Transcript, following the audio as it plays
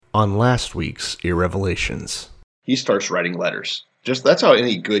on last week's Irrevelations. He starts writing letters. That's how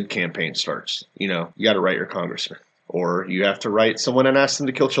any good campaign starts. You got to write your congressman. Or you have to write someone and ask them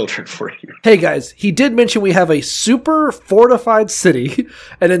to kill children for you. Hey guys, he did mention we have a super fortified city,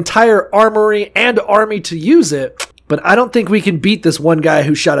 an entire armory and army to use it, but I don't think we can beat this one guy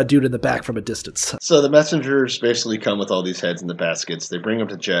who shot a dude in the back from a distance. So the messengers basically come with all these heads in the baskets. They bring them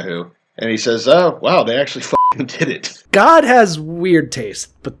to Jehu, and he says, oh, wow, they actually fucking did it. God has weird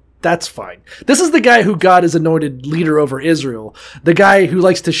taste, but that's fine. This is the guy who God has anointed leader over Israel. The guy who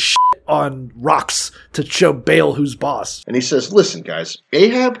likes to shit on rocks to show Baal who's boss. And he says, listen, guys,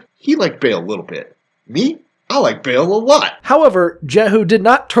 Ahab, he liked Baal a little bit. Me, I like Baal a lot. However, Jehu did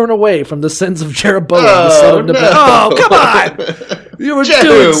not turn away from the sins of Jeroboam. Oh, come on! You were Jehu,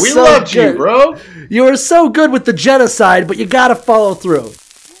 doing we so loved good. you, bro. You were so good with the genocide, but you gotta follow through.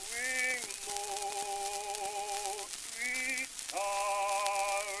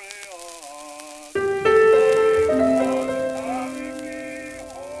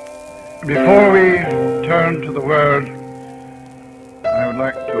 Before we turn to the word, I would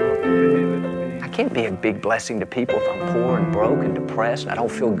like to say this. I can't be a big blessing to people if I'm poor and broke and depressed and I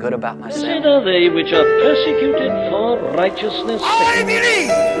don't feel good about myself. Blessed are they which are persecuted for righteousness' sake. I believe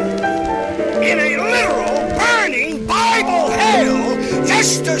in a literal, burning Bible hell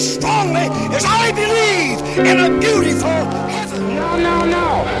just as strongly as I believe in a beautiful heaven. No.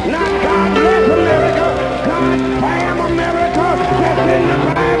 Not God bless America. God damn America. Just in the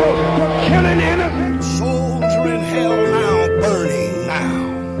Bible for killing innocent souls are in hell now, burning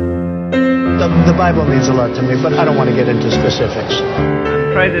now. The Bible means a lot to me, but I don't want to get into specifics.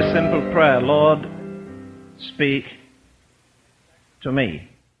 And pray this simple prayer, Lord, speak to me.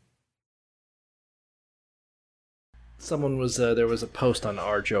 Someone was there was a post on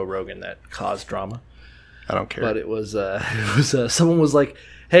our Joe Rogan that caused drama. I don't care. But it was someone was like,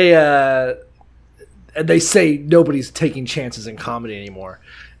 "Hey," and they say nobody's taking chances in comedy anymore.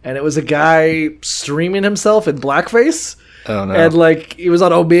 And it was a guy streaming himself in blackface. Oh no! And like he was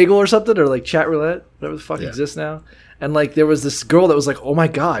on Omegle or something, or like Chat Roulette, whatever the fuck exists now. And like there was this girl that was like, "Oh my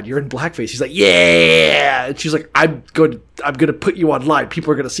god, you're in blackface." She's like, "Yeah," and she's like, "I'm gonna put you online.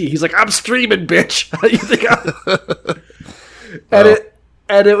 People are gonna see." He's like, "I'm streaming, bitch." How do you think?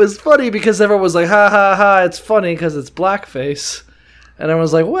 And it was funny because everyone was like, "Ha ha ha!" It's funny because it's blackface. And I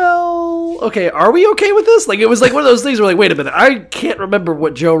was like, "Well, okay, are we okay with this?" Like it was like one of those things where like, "Wait a minute, I can't remember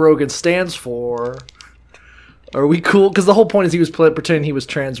what Joe Rogan stands for." Are we cool? Because the whole point is he was pretending he was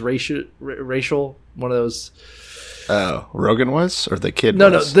transracial, one of those. Oh, Rogan was, or the kid? No,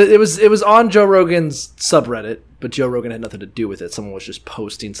 was? it was on Joe Rogan's subreddit, but Joe Rogan had nothing to do with it. Someone was just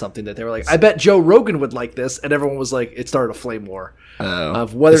posting something that they were like, "I bet Joe Rogan would like this," and everyone was like, it started a flame war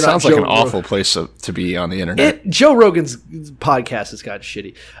of whether or not. Sounds like an awful place to be on the internet. Joe Rogan's podcast has gotten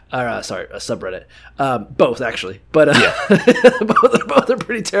shitty. Sorry, a subreddit. Both actually, but both are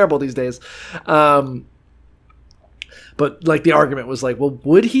pretty terrible these days. But like the argument was like, well,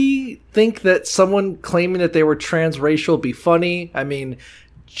 would he think that someone claiming that they were transracial would be funny? I mean,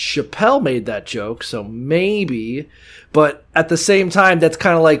 Chappelle made that joke, so maybe. But at the same time, that's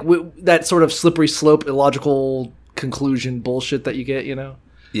kind of like that sort of slippery slope, illogical conclusion bullshit that you get, you know?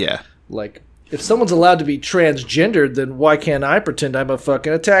 Yeah. Like, if someone's allowed to be transgendered, then why can't I pretend I'm a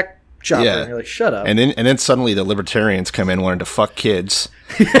fucking attack chopper? Yeah. And you're like, shut up. And then suddenly the libertarians come in wanting to fuck kids.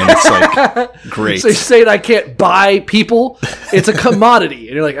 And it's like, great. So you're saying I can't buy people? It's a commodity.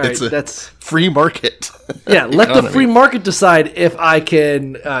 And you're like, all right, that's free market. Yeah, let the free market decide if I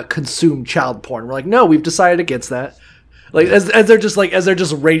can consume child porn. We're like, no, we've decided against that. Like as they're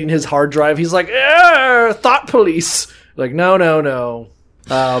just raiding his hard drive, he's like, thought police. Like, no.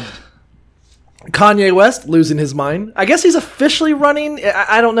 Kanye West losing his mind. I guess he's officially running.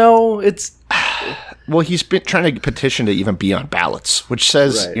 I don't know. It's well, he's been trying to petition to even be on ballots, which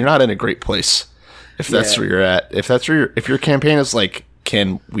says you're not in a great place if that's where you're at. If your campaign is like,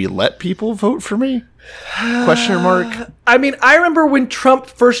 can we let people vote for me? Question mark. I mean, I remember when Trump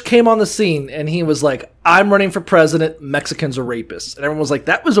first came on the scene and he was like, I'm running for president, Mexicans are rapists. And everyone was like,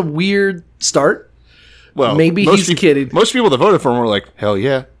 that was a weird start. Well, maybe he's kidding. Most people that voted for him were like, hell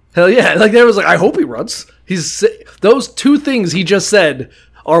yeah. Hell yeah. Like, there was like, I hope he runs. Those two things he just said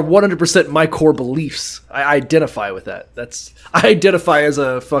are 100% my core beliefs. I identify with that. I identify as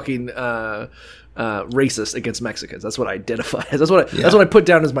a fucking racist against Mexicans. That's what I identify as. That's what I put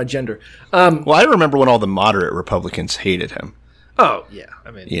down as my gender. Well, I remember when all the moderate Republicans hated him. Oh yeah,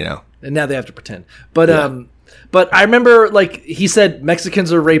 I mean, you know, and now they have to pretend. But but I remember like he said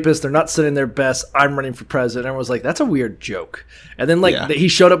Mexicans are rapists. They're not sending their best. I'm running for president. Everyone was like, that's a weird joke. And then like he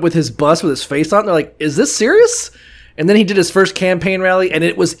showed up with his bus with his face on. They're like, is this serious? And then he did his first campaign rally, and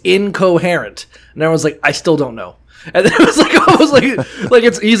it was incoherent. And everyone's like, I still don't know. And then it was like almost like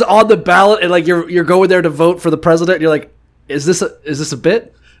he's on the ballot, and like you're going there to vote for the president. And you're like, is this a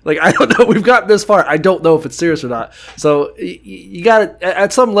bit? Like, I don't know. We've gotten this far. I don't know if it's serious or not. So you got to,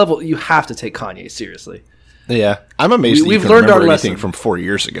 at some level, you have to take Kanye seriously. Yeah, I'm amazed. We've that you can learned remember our anything lesson from 4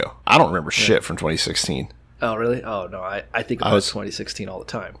 years ago. I don't remember shit from 2016. Oh, really? Oh, no. I think about 2016 all the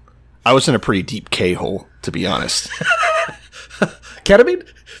time. I was in a pretty deep K-hole, to be honest. Ketamine?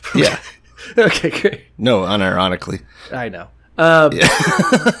 Yeah. Okay, great. No, unironically. I know. Yeah.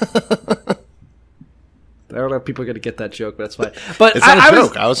 I don't know if people are going to get that joke, but that's fine. But it's not a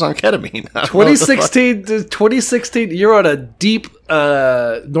joke. I was on ketamine. 2016, you're on a deep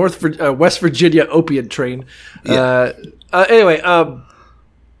West Virginia opiate train. Yeah. Anyway,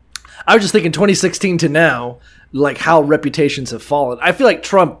 I was just thinking 2016 to now, like how reputations have fallen. I feel like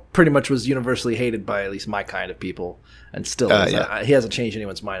Trump pretty much was universally hated by at least my kind of people, and still is. Yeah. He hasn't changed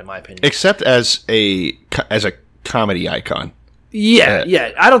anyone's mind, in my opinion. Except as a comedy icon.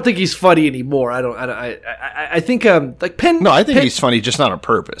 Yeah. I don't think he's funny anymore. I think like Penn. No, I think he's funny, just not on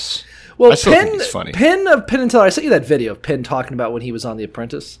purpose. Well, I still think he's funny. Penn and Teller. I sent you that video of Penn talking about when he was on The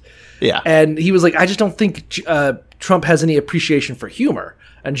Apprentice. Yeah, and he was like, I just don't think Trump has any appreciation for humor.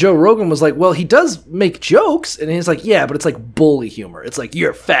 And Joe Rogan was like, well, he does make jokes, and he's like, yeah, but it's like bully humor. It's like,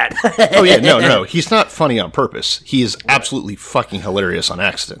 you're fat. Oh yeah, no, he's not funny on purpose. He is absolutely fucking hilarious on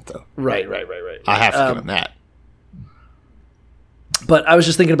accident, though. Right. I have to give him that. But I was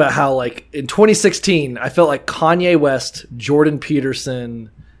just thinking about how, like, in 2016, I felt like Kanye West, Jordan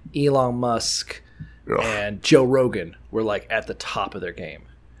Peterson, Elon Musk, and Joe Rogan were, like, at the top of their game.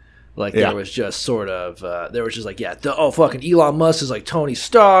 Like, there was just sort of, fucking Elon Musk is like Tony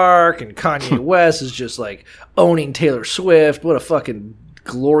Stark, and Kanye West is just, like, owning Taylor Swift. What a fucking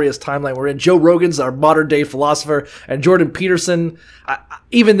glorious timeline we're in. Joe Rogan's our modern-day philosopher, and Jordan Peterson,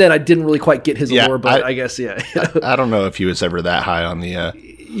 even then, I didn't really quite get his allure, but I guess, yeah. I don't know if he was ever that high on the...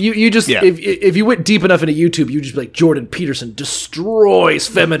 You just if you went deep enough into YouTube, you'd just be like, Jordan Peterson destroys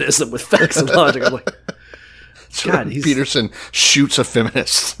feminism with facts and logic. I'm like, God, Peterson shoots a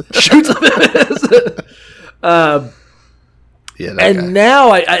feminist. Yeah, and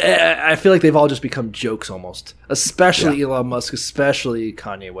now I feel like they've all just become jokes almost, especially Elon Musk, especially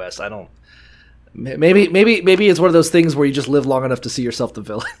Kanye West. I don't. Maybe it's one of those things where you just live long enough to see yourself the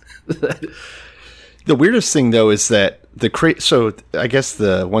villain. The weirdest thing, though, is that so I guess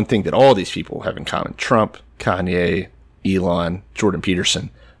the one thing that all these people have in common: Trump, Kanye, Elon, Jordan Peterson.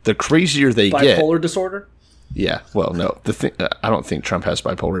 The crazier they get, bipolar disorder. Yeah, well, no, I don't think Trump has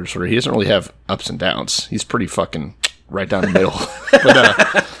bipolar disorder. He doesn't really have ups and downs. He's pretty fucking right down the middle.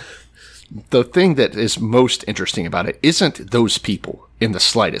 But the thing that is most interesting about it isn't those people in the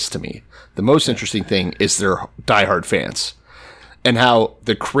slightest to me. The most interesting thing is their diehard fans. And how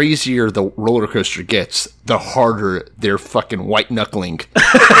the crazier the roller coaster gets, the harder they're fucking white knuckling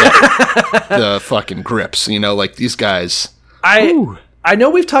the fucking grips. You know, like these guys. I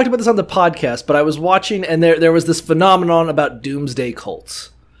know we've talked about this on the podcast, but I was watching, and there was this phenomenon about doomsday cults,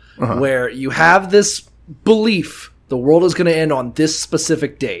 where you have this belief the world is going to end on this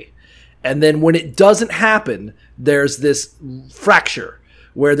specific day. And then when it doesn't happen, there's this fracture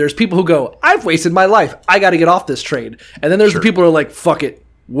where there's people who go, I've wasted my life. I got to get off this train. And then there's the people who are like, fuck it.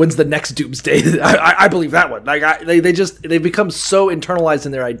 When's the next doomsday? I believe that one. Like they've become so internalized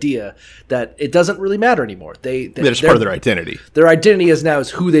in their idea that it doesn't really matter anymore. They're just part of their identity. Their identity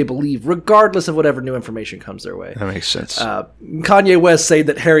is who they believe, regardless of whatever new information comes their way. That makes sense. Kanye West saying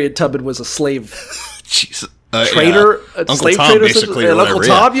that Harriet Tubman was a slave Jesus. Trader, Uncle slave Tom, trader, basically, and Uncle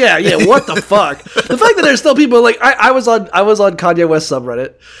Tom. Yeah. What the fuck? The fact that there's still people like I was on Kanye West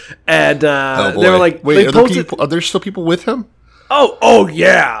subreddit, and they were like, wait, are there still people with him? Oh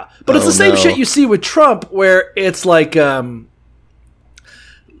yeah, but it's the same shit you see with Trump, where it's like,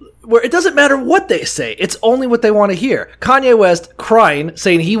 where it doesn't matter what they say, it's only what they want to hear. Kanye West crying,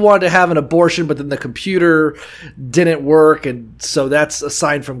 saying he wanted to have an abortion, but then the computer didn't work, and so that's a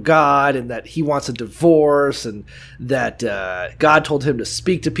sign from God, and that he wants a divorce, and that God told him to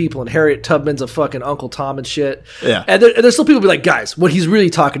speak to people, and Harriet Tubman's a fucking Uncle Tom and shit. Yeah. And there's still people who be like, guys, what he's really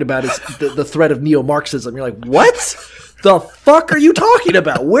talking about is the threat of neo-Marxism. You're like, what? The fuck are you talking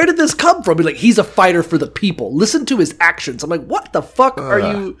about? Where did this come from? Be like, he's a fighter for the people. Listen to his actions. I'm like, what the fuck are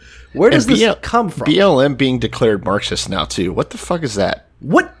you? Where does this come from? BLM being declared Marxist now too. What the fuck is that?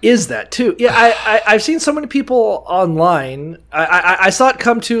 What is that too? Yeah, I've seen so many people online. I saw it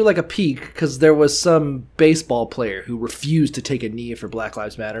come to like a peak because there was some baseball player who refused to take a knee for Black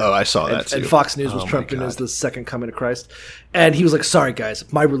Lives Matter. Oh, I saw that too. And Fox News was trumping as the second coming of Christ. And he was like, "Sorry guys,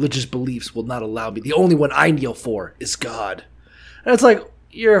 my religious beliefs will not allow me. The only one I kneel for is God." And it's like,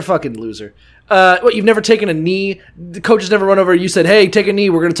 you're a fucking loser. What, you've never taken a knee? The coach has never run over you, said, "Hey, take a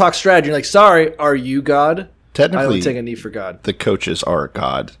knee. We're going to talk strategy." You're like, "Sorry, are you God?" Technically, I would take a knee for God. The coaches are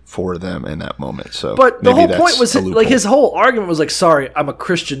God for them in that moment. So, but the whole point was like his whole argument was like, "Sorry, I'm a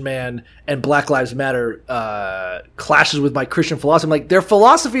Christian man, and Black Lives Matter clashes with my Christian philosophy." I'm like, their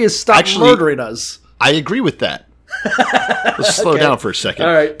philosophy is stop murdering us. I agree with that. Let's slow down for a second,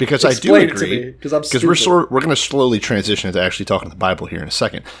 all right, because explain I do agree. Because we're going to slowly transition into actually talking the Bible here in a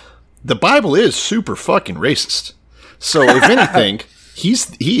second. The Bible is super fucking racist. So, if anything.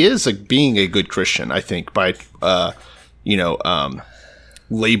 He is being a good Christian, I think, by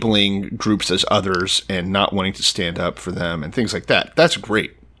labeling groups as others and not wanting to stand up for them and things like that. That's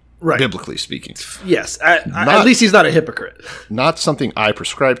great, right? Biblically speaking, yes. At least he's not a hypocrite. Not something I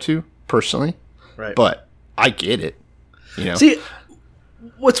prescribe to personally, right? But I get it. See,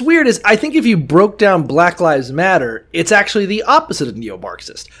 what's weird is I think if you broke down Black Lives Matter, it's actually the opposite of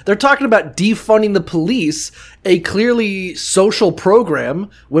neo-Marxist. They're talking about defunding the police, a clearly social program,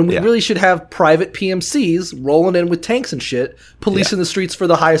 when we really should have private PMCs rolling in with tanks and shit, policing the streets for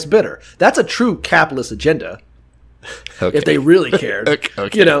the highest bidder. That's a true capitalist agenda. Okay. If they really cared.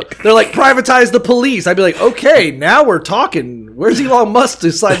 Okay. They're like, privatize the police. I'd be like, okay, now we're talking. Where's Elon Musk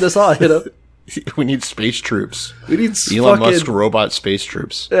to sign this on, We need space troops. We need Elon Musk robot space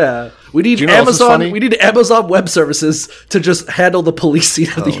troops. Yeah, we need Amazon. We need Amazon Web Services to just handle the policing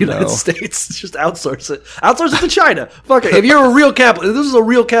of the United States. Just outsource it. Outsource it to China. Fuck it. If you're a real capitalist, if this is a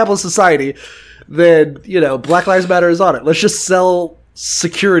real capitalist society, then Black Lives Matter is on it. Let's just sell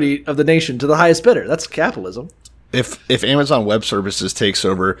security of the nation to the highest bidder. That's capitalism. If Amazon Web Services takes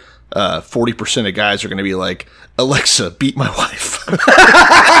over, 40% of guys are going to be like, "Alexa, beat my wife."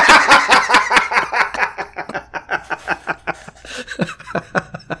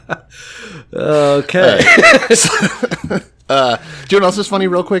 Okay. Do you know what else is funny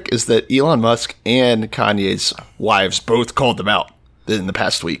real quick? Is that Elon Musk and Kanye's wives both called them out in the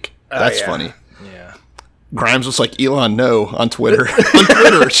past week. That's funny. Yeah. Grimes was like, "Elon, no," on Twitter. On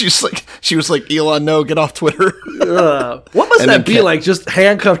Twitter, she was like, "Elon, no, get off Twitter." What must that be like? Just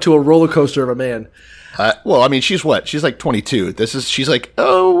handcuffed to a roller coaster of a man. Well, I mean, she's what? She's like 22. She's like,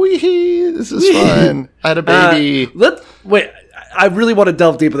 "Oh, this is fun. I had a baby." Wait. I really want to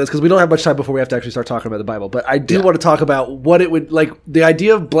delve deep into this because we don't have much time before we have to actually start talking about the Bible. But I do want to talk about what it would like the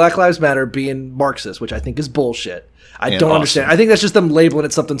idea of Black Lives Matter being Marxist, which I think is bullshit. I don't understand. I think that's just them labeling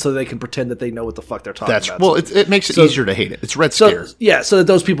it something so they can pretend that they know what the fuck they're talking about. Well, it makes it easier to hate it. It's Red Scare. So that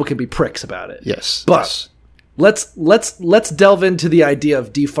those people can be pricks about it. Yes. But let's delve into the idea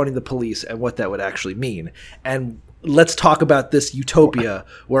of defunding the police and what that would actually mean. And let's talk about this utopia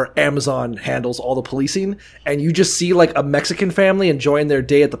where Amazon handles all the policing and you just see like a Mexican family enjoying their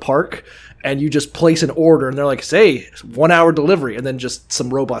day at the park and you just place an order and they're like, say 1 hour delivery. And then just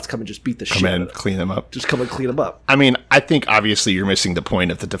some robots come and just beat the shit out of them. Clean them up. Just come and clean them up. I mean, I think obviously you're missing the point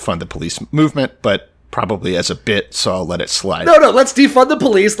of the defund the police movement, but probably as a bit, so I'll let it slide. No, let's defund the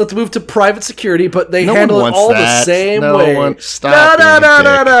police. Let's move to private security, but they handle it all the same way. No.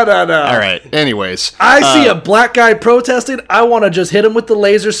 All right. Anyways. I see a black guy protesting. I want to just hit him with the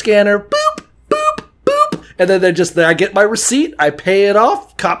laser scanner. Boop, boop, boop. And then I get my receipt. I pay it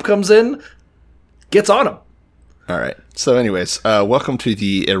off. Cop comes in, gets on him. All right. So anyways, welcome to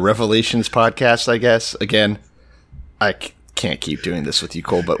the Revelations podcast, I guess. Again, I can't keep doing this with you,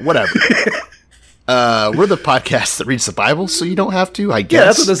 Cole, but whatever. We're the podcast that reads the Bible, so you don't have to, I guess. Yeah,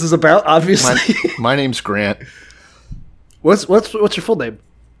 that's what this is about, obviously. My name's Grant. What's your full name?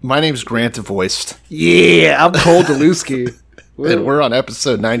 My name's Grant DeVoiced. Yeah, I'm Cole DeLuski. And we're on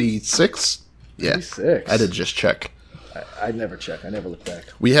episode 96. Yeah, 96. I did just check. I never check. I never look back.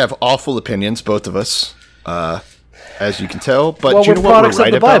 We have awful opinions, both of us, as you can tell. But well, do you know what we're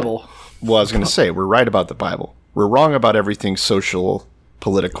right about? Bible. Well, I was going to say, we're right about the Bible. We're wrong about everything social,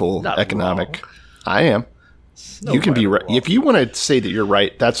 political, economic. Wrong. I am. You can be right. If you want to say that you're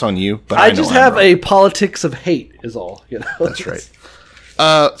right, that's on you. But I just have a politics of hate, is all. That's right.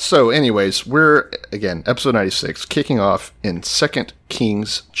 So, anyways, we're, again, episode 96, kicking off in 2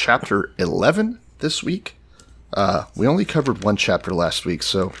 Kings chapter 11 this week. We only covered one chapter last week,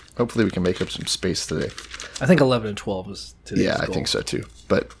 so hopefully we can make up some space today. I think 11 and 12 is today's goal. I think so too.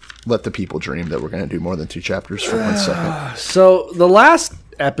 But let the people dream that we're going to do more than 2 chapters for 1 second. So, the last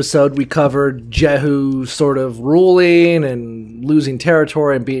episode, we covered Jehu sort of ruling and losing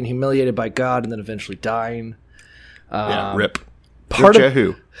territory and being humiliated by God and then eventually dying. Rip. Part Rip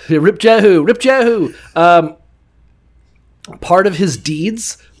Jehu. Rip Jehu. Rip Jehu. Part of his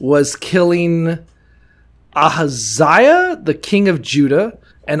deeds was killing Ahaziah, the king of Judah,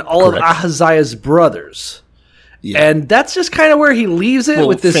 and all Correct. of Ahaziah's brothers. Yeah. And that's just kind of where he leaves it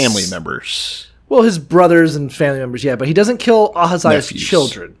with this family members. Well, his brothers and family members, yeah, but he doesn't kill Ahaziah's Nephews.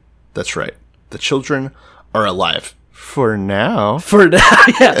 children. That's right. The children are alive for now. For now,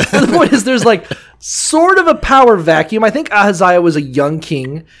 yeah. The point is, there's like sort of a power vacuum. I think Ahaziah was a young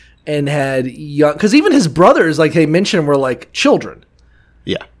king and had young, because even his brothers, like they mentioned, were like children.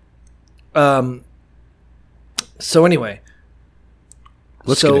 Yeah. So anyway,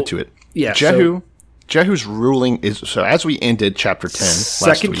 Let's get into it. Yeah, Jehu's ruling is so. As we ended chapter 10, last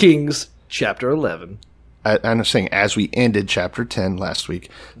Second week, Kings chapter 11. I'm saying as we ended chapter 10 last week,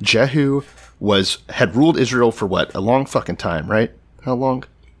 Jehu had ruled Israel for what? A long fucking time, right? How long?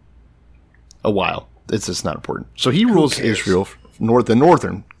 A while. It's just not important. So he rules Israel, the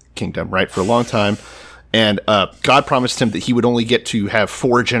northern kingdom, right, for a long time. And God promised him that he would only get to have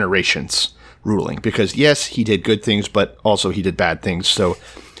 4 generations ruling because, yes, he did good things, but also he did bad things. So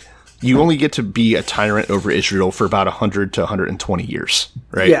you only get to be a tyrant over Israel for about 100 to 120 years,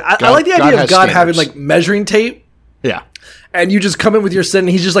 right? Yeah, I like the idea of God having like measuring tape. Yeah. And you just come in with your sin, and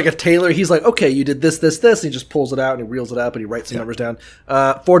he's just like a tailor. He's like, okay, you did this, this, this. And he just pulls it out, and he reels it up, and he writes the numbers down.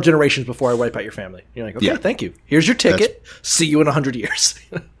 4 generations before I wipe out your family. You're like, okay, thank you. Here's your ticket. See you in 100 years.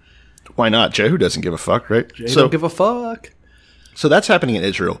 Why not? Jehu doesn't give a fuck, right? Jehu don't give a fuck. So that's happening in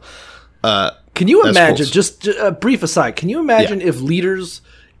Israel. Can you imagine, just a brief aside, can you imagine if leaders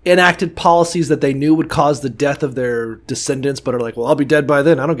enacted policies that they knew would cause the death of their descendants, but are like, well, I'll be dead by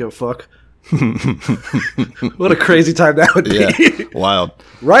then. I don't give a fuck. What a crazy time that would be. Yeah, wild.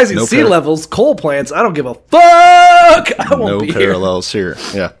 Rising sea levels, coal plants, I don't give a fuck. I won't be parallels here.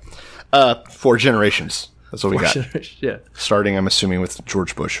 Yeah. 4 generations. That's what we got. Yeah. Starting, I'm assuming, with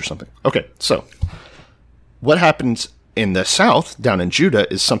George Bush or something. Okay, so what happens in the south, down in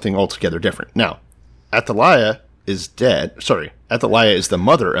Judah, is something altogether different. Now, Athaliah is dead. Sorry, Athaliah is the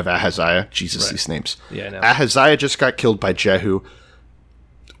mother of Ahaziah. Jesus, these names. Yeah, I know. Ahaziah just got killed by Jehu.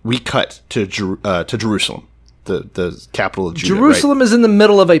 We cut to Jerusalem, the capital of Judah. Jerusalem is in the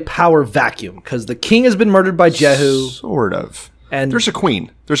middle of a power vacuum because the king has been murdered by Jehu. Sort of. And there's a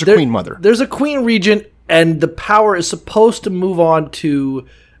queen. There's a queen mother. There's a queen regent, and the power is supposed to move on to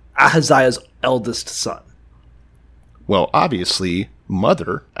Ahaziah's eldest son. Well, obviously,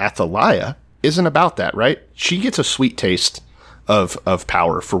 mother, Athaliah, isn't about that, right? She gets a sweet taste of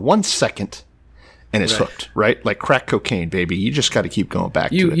power for 1 second and is hooked, right? Like crack cocaine, baby. You just got to keep going back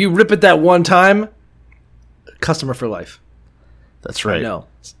to it. You rip it that one time, customer for life. That's right. I know.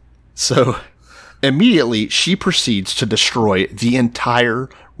 So immediately she proceeds to destroy the entire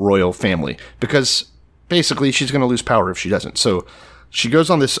royal family because basically she's going to lose power if she doesn't. So she goes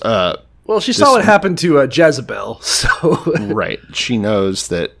on this... well, she saw what happened to Jezebel, so... Right. She knows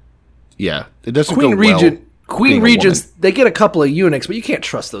that, yeah, it doesn't Queen go Regent, well. Queen Regents, they get a couple of eunuchs, but you can't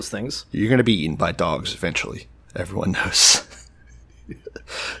trust those things. You're going to be eaten by dogs eventually. Everyone knows.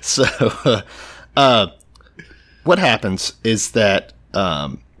 So, what happens is that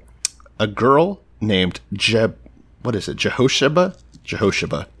a girl named Jehosheba?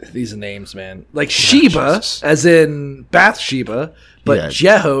 Jehosheba. These names, man. Like Sheba, Jesus. as in Bathsheba, but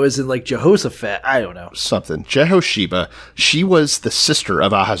Jeho as in like Jehoshaphat. I don't know. Something. Jehosheba. She was the sister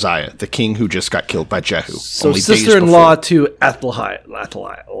of Ahaziah, the king who just got killed by Jehu. So sister-in-law to Athaliah.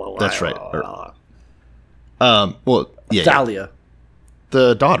 That's right. Well, yeah. Athaliah.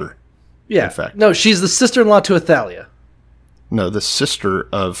 The daughter. Yeah. In fact. No, she's the sister-in-law to Athaliah. No, the sister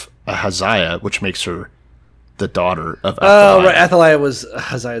of Ahaziah, which makes her the daughter of Athaliah. Oh, right. Athaliah was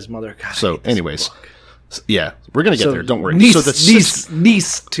Ahaziah's mother. God, so, anyways, yeah, we're gonna get there. Don't worry. Niece, so the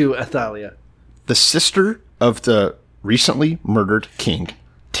niece to Athaliah, the sister of the recently murdered king,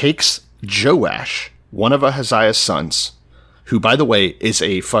 takes Joash, one of Ahaziah's sons, who, by the way, is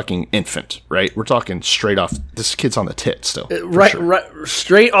a fucking infant. Right? We're talking straight off. This kid's on the tit still. Right,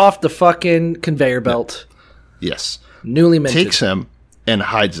 straight off the fucking conveyor belt. Yes. Newly minted. Takes him and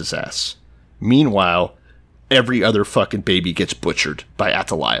hides his ass. Meanwhile, every other fucking baby gets butchered by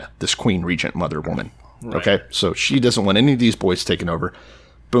Athaliah, this queen regent mother woman. Right. Okay? So she doesn't want any of these boys taken over.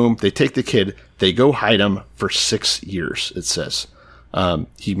 Boom. They take the kid. They go hide him for 6 years, it says.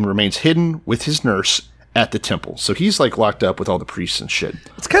 He remains hidden with his nurse at the temple. So he's like locked up with all the priests and shit.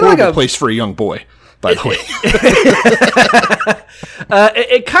 It's kind of like a place for a young boy. by the way.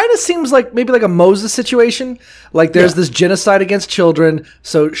 It kind of seems like maybe like a Moses situation. Like there's this genocide against children,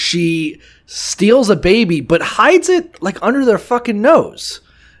 so she steals a baby but hides it like under their fucking nose.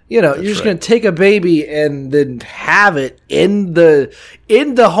 You know, you're just going to take a baby and then have it in the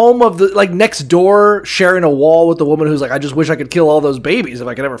home of the, like, next door, sharing a wall with the woman who's like, I just wish I could kill all those babies if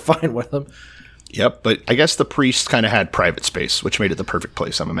I could ever find one of them. Yep, but I guess the priests kind of had private space, which made it the perfect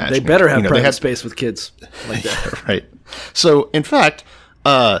place, I'm imagining. They better have private space with kids like that. Right. So, in fact,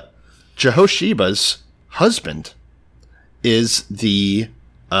 Jehoshiba's husband is the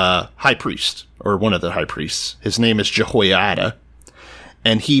high priest, or one of the high priests. His name is Jehoiada.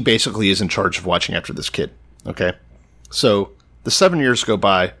 And he basically is in charge of watching after this kid. Okay? So, the 7 years go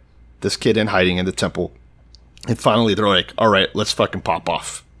by, this kid in hiding in the temple, and finally they're like, all right, let's fucking pop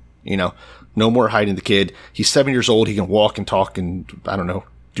off. You know, no more hiding the kid. He's 7 years old, he can walk and talk and, I don't know,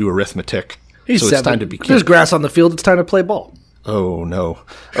 do arithmetic. He's so 7. It's time to be king. There's grass on the field, it's time to play ball. Oh, no.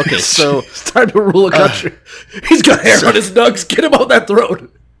 Okay, so... It's time to rule a country. He's got hair on his nugs, get him on that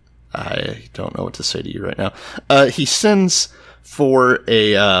throne. I don't know what to say to you right now. He sends... for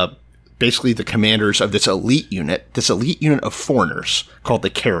basically the commanders of this elite unit of foreigners called the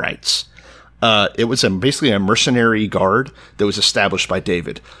Karaites. It was basically a mercenary guard that was established by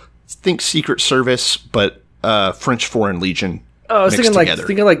David. Think Secret Service, but French Foreign Legion. Oh, I was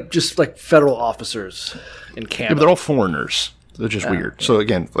thinking just like federal officers in Canada. Yeah, but they're all foreigners. They're just weird. Okay. So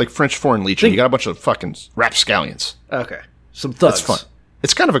again, like French Foreign Legion, you got a bunch of fucking rapscallions. Okay, some thugs. That's fun.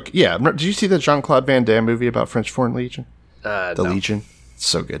 It's kind of a Did you see the Jean-Claude Van Damme movie about French Foreign Legion? No. Legion. It's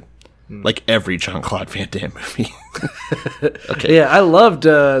so good. Like every Jean-Claude Van Damme movie. Okay. Yeah, I loved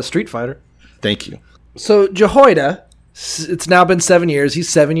Street Fighter. Thank you. So Jehoiada, it's now been 7 years. He's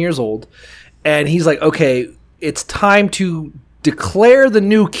 7 years old. And he's like, okay, it's time to declare the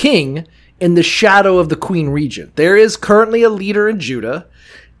new king in the shadow of the Queen Regent. There is currently a leader in Judah,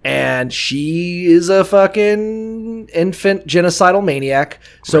 and she is a fucking infant genocidal maniac.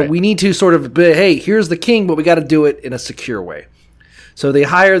 So we need to sort of, hey, here's the king, but we got to do it in a secure way. So they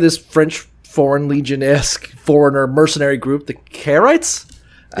hire this French Foreign Legion-esque foreigner mercenary group, the Karaites.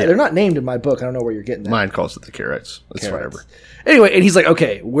 Yeah. They're not named in my book. I don't know where you're getting that. Mine calls it the Karaites. That's whatever. Anyway, and he's like,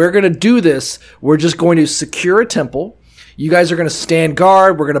 okay, we're going to do this. We're just going to secure a temple. You guys are going to stand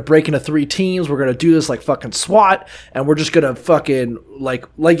guard. We're going to break into 3 teams. We're going to do this like fucking SWAT. And we're just going to fucking, like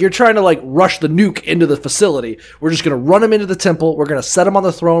you're trying to like rush the nuke into the facility. We're just going to run him into the temple. We're going to set him on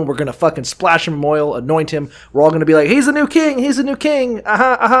the throne. We're going to fucking splash him in oil, anoint him. We're all going to be like, he's a new king. He's a new king.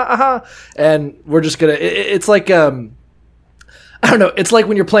 And we're just going to, it's like, I don't know. It's like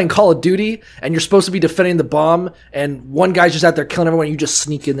when you're playing Call of Duty and you're supposed to be defending the bomb, and one guy's just out there killing everyone. You just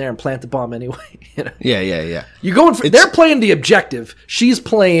sneak in there and plant the bomb anyway. You know? Yeah. You're going for. They're playing the objective. She's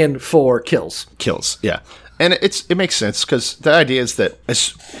playing for kills. Yeah, and it makes sense because the idea is that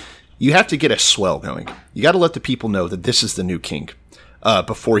you have to get a swell going. You got to let the people know that this is the new king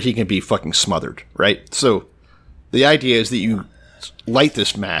before he can be fucking smothered, right? So the idea is that you light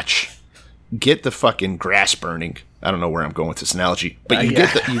this match, get the fucking grass burning. I don't know where I'm going with this analogy, but you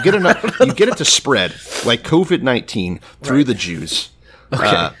get it to spread like COVID-19 through the Jews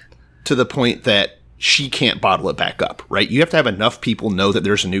to the point that she can't bottle it back up, right? You have to have enough people know that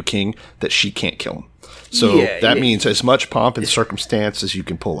there's a new king that she can't kill him. So that means as much pomp and circumstance as you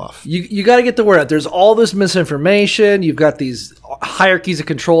can pull off. You got to get the word out. There's all this misinformation. You've got these hierarchies of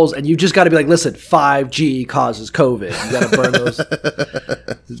controls, and you just got to be like, listen, 5G causes COVID. You got to burn those.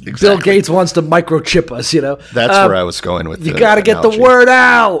 Exactly. Bill Gates wants to microchip us, you know. That's where I was going with you got to get the word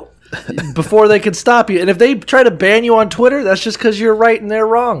out before they can stop you. And if they try to ban you on Twitter, that's just because you're right and they're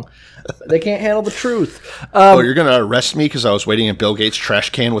wrong. They can't handle the truth. You're going to arrest me because I was waiting in Bill Gates'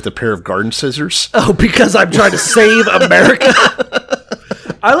 trash can with a pair of garden scissors? Oh, because I'm trying to save America?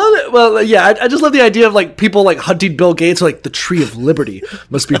 I love it. Well, yeah, I just love the idea of like people like hunting Bill Gates, like the Tree of Liberty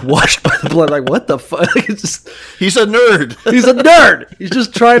must be washed by the blood. Like, what the fuck? He's a nerd. He's a nerd. He's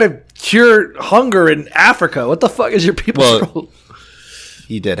just trying to cure hunger in Africa. What the fuck is your people's role?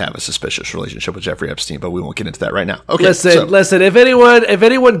 He did have a suspicious relationship with Jeffrey Epstein, but we won't get into that right now. Okay, listen. If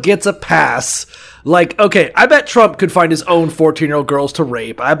anyone gets a pass, like, okay, I bet Trump could find his own 14-year-old girls to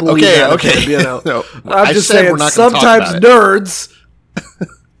rape. I believe that. Okay. You know, no, I'm just saying. Sometimes nerds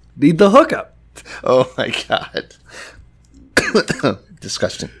need the hookup. Oh my god,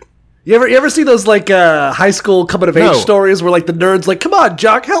 disgusting. You ever see those like high school coming of age stories where like the nerd's like, come on,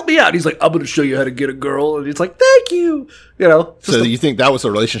 Jock, help me out. And he's like, I'm going to show you how to get a girl. And he's like, thank you. You know. So you think that was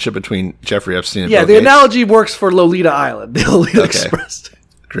a relationship between Jeffrey Epstein and Bill Gates? The analogy works for Lolita Island. The Lolita Express.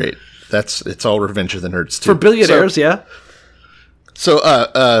 Great. It's all Revenge of the Nerds too. For billionaires, yeah. So,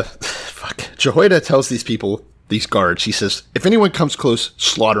 Jehoiada tells these people, these guards, he says, if anyone comes close,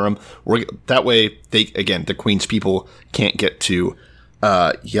 slaughter them. That way, the queen's people can't get to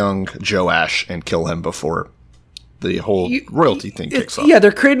young Joash and kill him before the whole royalty thing kicks off. Yeah,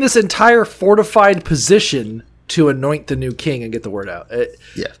 they're creating this entire fortified position to anoint the new king and get the word out.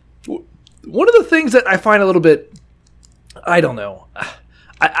 One of the things that I find a little bit, I don't know.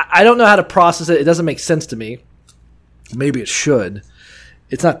 I don't know how to process it. It doesn't make sense to me. Maybe it should.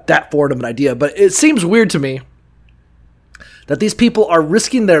 It's not that foreign of an idea, but it seems weird to me that these people are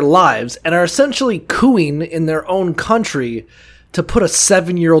risking their lives and are essentially cooing in their own country to put a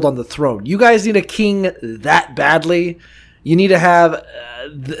 7-year-old on the throne. You guys need a king that badly. You need to have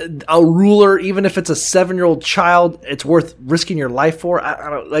a ruler, even if it's a 7-year-old child. It's worth risking your life for. I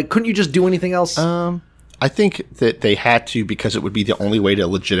don't like. Couldn't you just do anything else? I think that they had to because it would be the only way to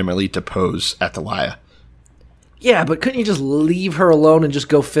legitimately depose Athaliah. Yeah, but couldn't you just leave her alone and just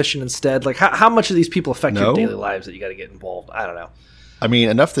go fishing instead? Like, how much of these people affect your daily lives that you got to get involved? I don't know. I mean,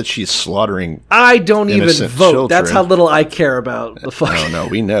 enough that she's slaughtering. I don't even vote. Children. That's how little I care about the fuck. No,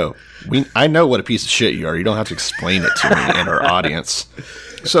 we know. I know what a piece of shit you are. You don't have to explain it to me and our audience.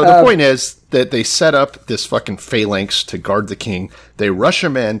 So the point is that they set up this fucking phalanx to guard the king. They rush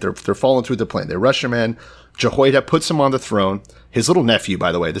him in. They're following through the plan. They rush him in. Jehoiada puts him on the throne. His little nephew,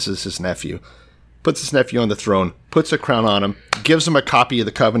 by the way, this is his nephew. Puts his nephew on the throne, puts a crown on him, gives him a copy of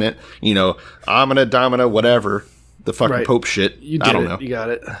the covenant, Amina, Domina, whatever, the fucking Pope shit. I don't know. You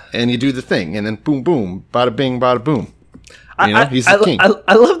got it. And you do the thing, and then boom, boom, bada bing, bada boom. He's the king.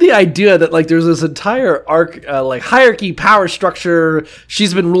 I love the idea that like there's this entire hierarchy, power structure.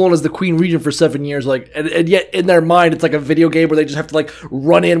 She's been ruling as the queen regent for 7 years, and yet in their mind it's like a video game where they just have to like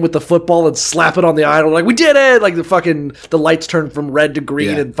run in with the football and slap it on the idol, like we did it. Like the lights turn from red to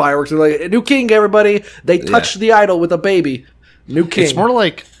green and fireworks. They're like, new king, everybody. They touched the idol with a baby. New king. It's more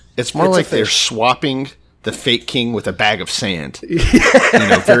like they're swapping the fake king with a bag of sand,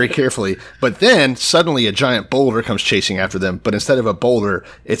 very carefully. But then suddenly a giant boulder comes chasing after them. But instead of a boulder,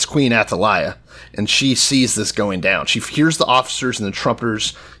 it's Queen Athaliah. And she sees this going down. She hears the officers and the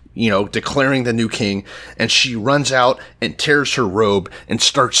trumpeters, declaring the new king. And she runs out and tears her robe and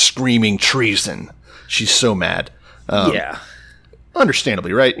starts screaming treason. She's so mad.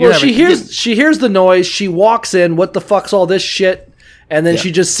 Understandably, right? Well, she hears the noise. She walks in. What the fuck's all this shit? And then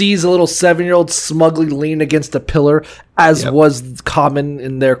she just sees a little 7-year-old smugly lean against a pillar, as was common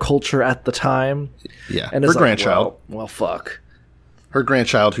in their culture at the time. Yeah, and her grandchild. Well, fuck. Her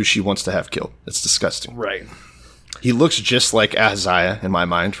grandchild, who she wants to have killed. It's disgusting. Right. He looks just like Ahaziah in my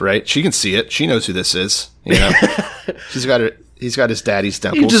mind, right? She can see it. She knows who this is. He's got his daddy's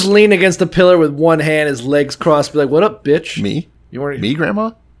dimples. You just lean against a pillar with one hand, his legs crossed, be like, "What up, bitch?" Me? Me,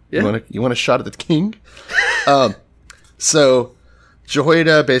 Grandma? Yeah. You want a shot at the king? So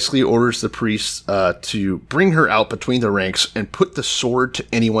Jehoiada basically orders the priests to bring her out between the ranks and put the sword to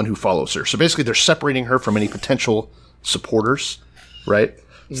anyone who follows her. So basically they're separating her from any potential supporters, right?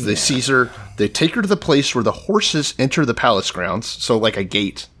 So they seize her, they take her to the place where the horses enter the palace grounds, so like a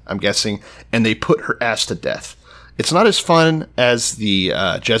gate, I'm guessing, and they put her ass to death. It's not as fun as the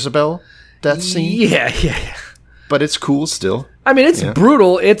Jezebel death scene. Yeah. But it's cool still. I mean, it's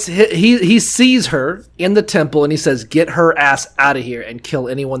brutal. It's he sees her in the temple and he says, "Get her ass out of here and kill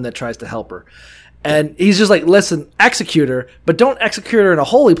anyone that tries to help her." And he's just like, "Listen, execute her, but don't execute her in a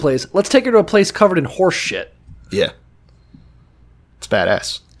holy place. Let's take her to a place covered in horse shit." Yeah, it's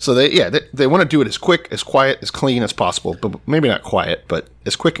badass. So they want to do it as quick, as quiet, as clean as possible, but maybe not quiet, but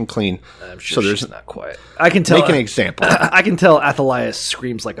as quick and clean. I'm sure she's not quiet. I can tell. Make an example. I can tell Athaliah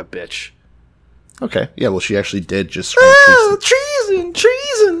screams like a bitch. Okay. Yeah, well, she actually did just scream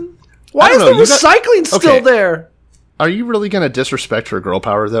treason. Why is the recycling still there? Are you really going to disrespect her girl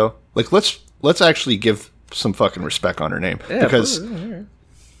power, though? Like, let's actually give some fucking respect on her name. Yeah, because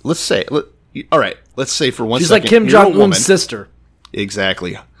let's say for 1 second. She's like Kim Jong-un's sister.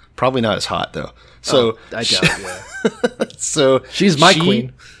 Exactly. Probably not as hot, though. So I doubt it, yeah. So she's my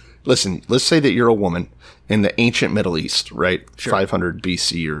queen. Listen, let's say that you're a woman in the ancient Middle East, right? Sure. 500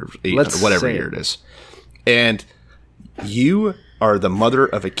 BC or 800, whatever year it is. And you are the mother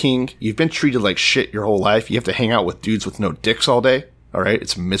of a king. You've been treated like shit your whole life. You have to hang out with dudes with no dicks all day. All right?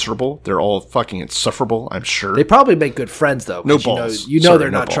 It's miserable. They're all fucking insufferable, I'm sure. They probably make good friends, though. No balls. You know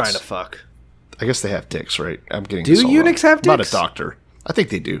they're not trying to fuck. I guess they have dicks, right? I'm getting Do eunuchs have dicks? I'm not a doctor. I think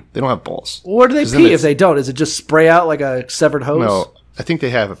they do. They don't have balls. Where do they pee if they don't? Is it just spray out like a severed hose? No. I think they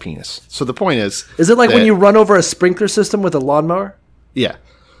have a penis. So the point is... Is it like when you run over a sprinkler system with a lawnmower? Yeah.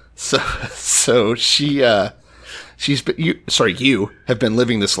 So she you have been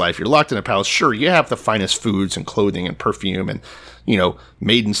living this life. You're locked in a palace. Sure, you have the finest foods and clothing and perfume and,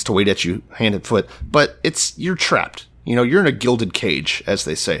 maidens to wait at you hand and foot, but you're trapped. You're in a gilded cage, as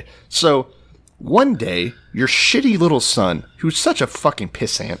they say. So one day, your shitty little son, who's such a fucking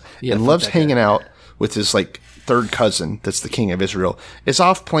pissant and loves hanging out with his third cousin, that's the king of Israel, is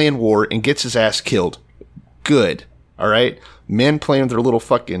off playing war and gets his ass killed. Good. All right? Men playing their little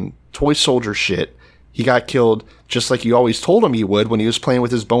fucking toy soldier shit. He got killed just like you always told him he would when he was playing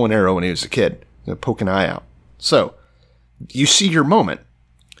with his bow and arrow when he was a kid. Poke an eye out. So, you see your moment.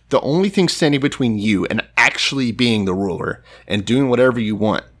 The only thing standing between you and actually being the ruler and doing whatever you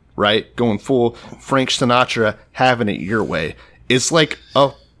want, right? Going full Frank Sinatra, having it your way, is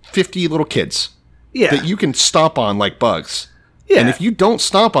 50 little kids that you can stomp on like bugs. Yeah. And if you don't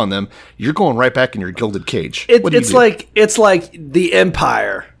stomp on them, you're going right back in your gilded cage. It's like the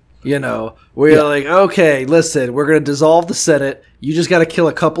Empire, where you're like, okay, listen, we're going to dissolve the Senate. You just got to kill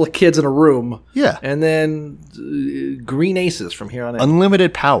a couple of kids in a room. Yeah. And then green aces from here on in.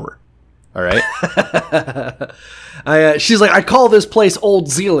 Unlimited power. All right. She's like, I call this place Old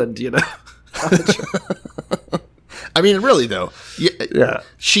Zealand, I mean, really, though. Yeah.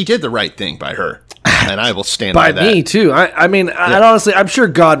 She did the right thing by her. And I will stand by that. By me, too. And honestly, I'm sure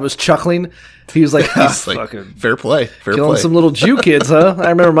God was chuckling. He was like, fucking fair play. Killing some little Jew kids, huh? I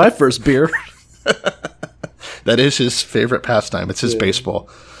remember my first beer. That is his favorite pastime. It's his baseball.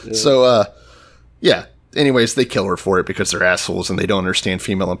 Yeah. So, anyways, they kill her for it because they're assholes and they don't understand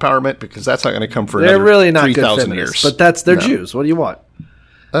female empowerment because that's not going to come for another really not 3,000 years. But they're Jews. What do you want?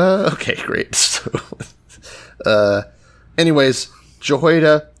 Okay, great. So, anyways,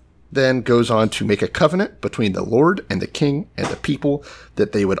 Jehoiada then goes on to make a covenant between the Lord and the king and the people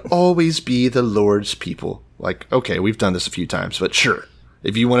that they would always be the Lord's people. Okay, we've done this a few times, but sure.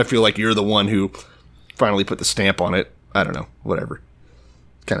 If you want to feel like you're the one who finally put the stamp on it, I don't know, whatever.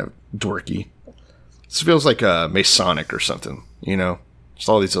 Kind of dorky. This feels like a Masonic or something, Just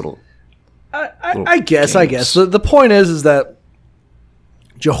all these little I guess. The point is that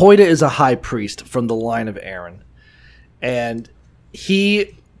Jehoiada is a high priest from the line of Aaron. And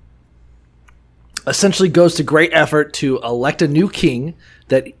he essentially goes to great effort to elect a new king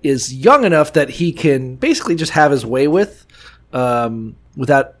that is young enough that he can basically just have his way with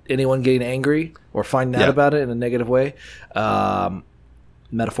without anyone getting angry or finding out about it in a negative way,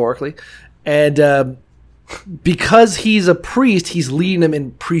 metaphorically. And because he's a priest, he's leading them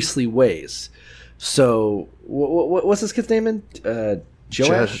in priestly ways. So what's this kid's name in?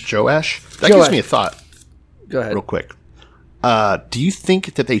 Joash? That gives me a thought. Go ahead. Real quick. Do you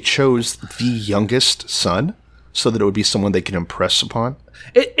think that they chose the youngest son so that it would be someone they can impress upon?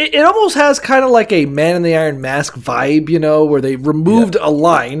 It almost has kind of like a Man in the Iron Mask vibe, where they removed a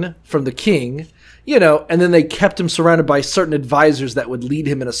line from the king, and then they kept him surrounded by certain advisors that would lead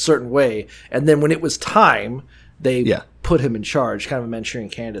him in a certain way. And then when it was time, they put him in charge, kind of a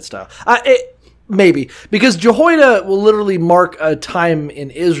Manchurian Candidate style. Maybe. Because Jehoiada will literally mark a time in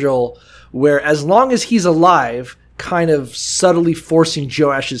Israel where as long as he's alive, kind of subtly forcing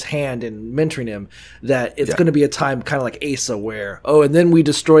Joash's hand and mentoring him, that it's going to be a time kind of like Asa where, and then we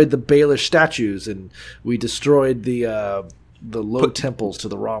destroyed the Baalish statues and we destroyed the low temples to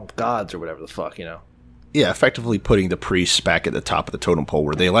the wrong gods or whatever the fuck, Yeah, effectively putting the priests back at the top of the totem pole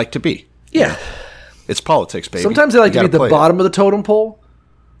where they like to be. Yeah. It's politics, baby. Sometimes they like to be at the bottom of the totem pole.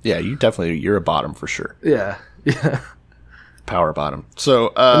 Yeah, you're a bottom for sure. Yeah. Power bottom.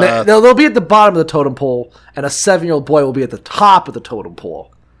 So they'll be at the bottom of the totem pole, and a 7-year-old boy will be at the top of the totem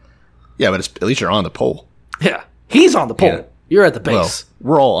pole. Yeah, but at least you're on the pole. Yeah, he's on the pole. Yeah. You're at the base.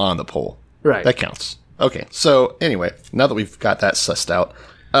 Well, we're all on the pole. Right. That counts. Okay. So anyway, now that we've got that sussed out,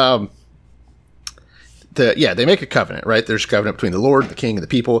 they make a covenant, right? There's a covenant between the Lord, the king, and the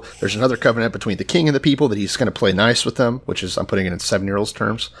people. There's another covenant between the king and the people that he's going to play nice with them, which is, I'm putting it in 7-year-olds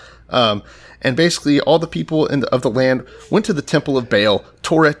terms. And basically, all the people of the land went to the temple of Baal,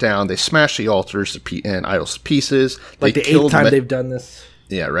 tore it down. They smashed the altars and idols to pieces. Like the 8th time they've done this.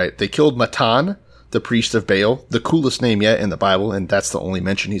 Yeah, right. They killed Matan, the priest of Baal, the coolest name yet in the Bible, and that's the only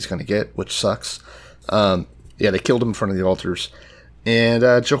mention he's going to get, which sucks. They killed him in front of the altars.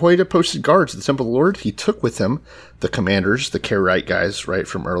 And Jehoiada posted guards at the temple of the Lord. He took with him the commanders, the Karaite guys, right,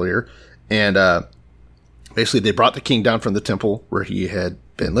 from earlier. And basically, they brought the king down from the temple where he had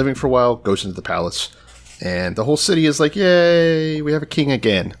been living for a while, goes into the palace. And the whole city is like, yay, we have a king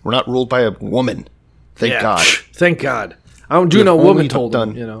again. We're not ruled by a woman. Thank God. Thank God. I don't do no woman told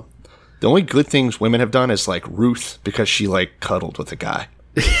them, The only good things women have done is like Ruth, because she like cuddled with a guy.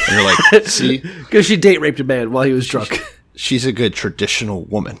 And you're like, see? Because she date raped a man while he was drunk. She's a good traditional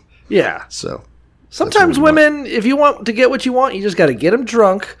woman. Yeah. So, Sometimes women, if you want to get what you want, you just got to get him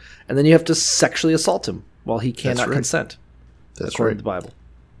drunk, and then you have to sexually assault him while he cannot consent. That's according to the Bible.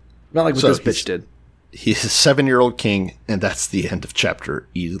 Not like what this bitch did. He's a 7-year-old king, and that's the end of chapter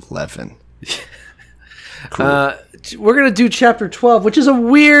 11. Cool. We're going to do chapter 12, which is a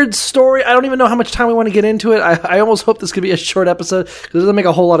weird story. I don't even know how much time we want to get into it. I almost hope this could be a short episode because it doesn't make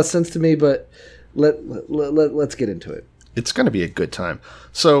a whole lot of sense to me, but let's get into it. It's going to be a good time.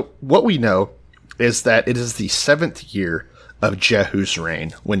 So what we know is that it is the 7th year of Jehu's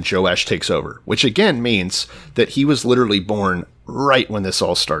reign when Joash takes over, which again means that he was literally born right when this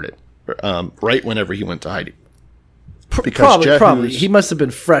all started, right whenever he went to hiding. Because probably. He must have been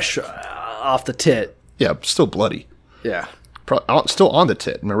fresh off the tit. Yeah, still bloody. Yeah. Still on the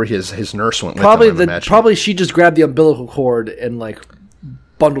tit. Remember his nurse went with him. Probably she just grabbed the umbilical cord and like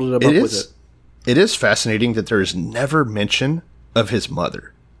bundled it up with it. It is fascinating that there is never mention of his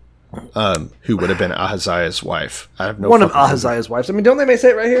mother, who would have been Ahaziah's wife. I have no one of Ahaziah's wives. I mean, don't they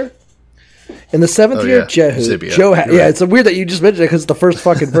say it right here? In the 7th year of Jehu, it's weird that you just mentioned it because it's the first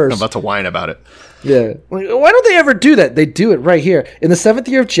fucking verse. I'm about to whine about it. Yeah. Why don't they ever do that? They do it right here. In the 7th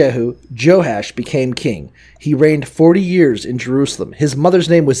year of Jehu, Joash became king. He reigned 40 years in Jerusalem. His mother's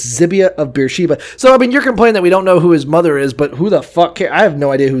name was Zibiah of Beersheba. So, I mean, you're complaining that we don't know who his mother is, but who the fuck cares? I have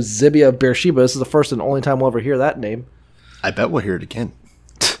no idea who Zibiah of Beersheba is. This is the first and only time we'll ever hear that name. I bet we'll hear it again.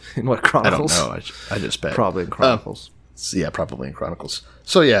 In what, Chronicles? I don't know. I just bet. Probably in Chronicles. Probably in Chronicles.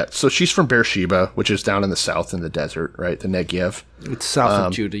 So she's from Beersheba, which is down in the south in the desert, right? The Negev. It's south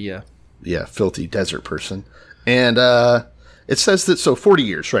of Judah, yeah. Yeah, filthy desert person. And it says that, 40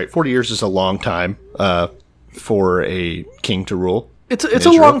 years, right? 40 years is a long time for a king to rule. It's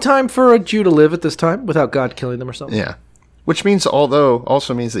a long time for a Jew to live at this time without God killing them or something. Yeah. Which means,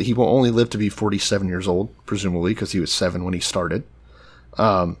 also means that he will only live to be 47 years old, presumably, because he was 7 when he started.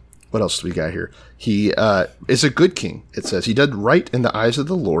 What else do we got here? He is a good king. It says he did right in the eyes of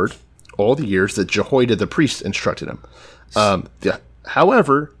the Lord all the years that Jehoiada the priest instructed him.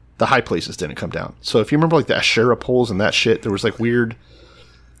 However, the high places didn't come down. So if you remember like the Asherah poles and that shit, there was like weird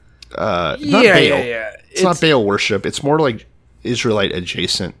not Baal. It's not Baal worship. It's more like Israelite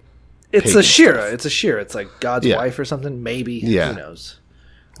adjacent. It's Asherah. It's Asherah. It's like God's wife or something. Maybe. Yeah. Who knows?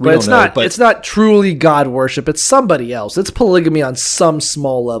 But it's not. It's not truly God worship. It's somebody else. It's polygamy on some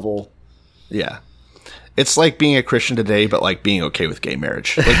small level. Yeah, it's like being a Christian today, but like being okay with gay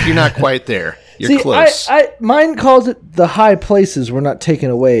marriage. Like you're not quite there. You're close. Mine calls it the high places were not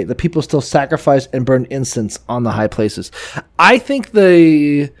taken away. The people still sacrificed and burned incense on the high places. I think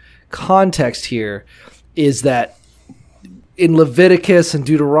the context here is that in Leviticus and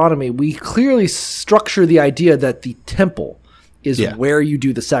Deuteronomy, we clearly structure the idea that the temple is where you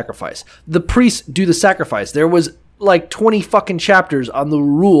do the sacrifice. The priests do the sacrifice. There was like 20 fucking chapters on the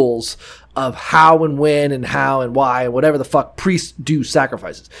rules of how and when and how and why and whatever the fuck priests do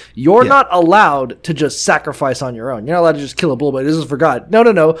sacrifices. You're not allowed to just sacrifice on your own. You're not allowed to just kill a bull, but this is for God.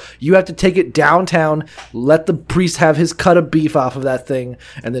 No. You have to take it downtown, let the priest have his cut of beef off of that thing,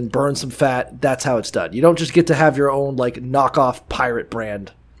 and then burn some fat. That's how it's done. You don't just get to have your own like knockoff pirate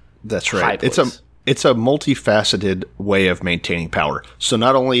brand. That's right. It's a multifaceted way of maintaining power. So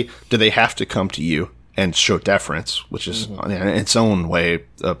not only do they have to come to you and show deference, which is in its own way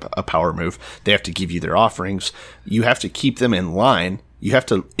a power move, they have to give you their offerings. You have to keep them in line. You have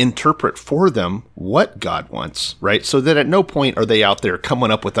to interpret for them what God wants, right? So that at no point are they out there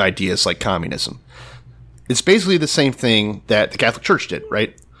coming up with ideas like communism. It's basically the same thing that the Catholic Church did,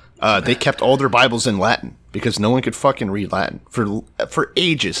 right? They kept all their Bibles in Latin because no one could fucking read Latin for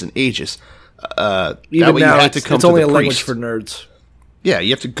ages and ages. Even now, it's only a language for nerds. Yeah,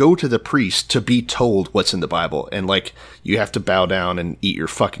 you have to go to the priest to be told what's in the Bible, and like you have to bow down and eat your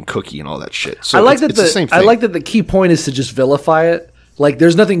fucking cookie and all that shit. So it's the same thing. I like that the key point is to just vilify it. Like,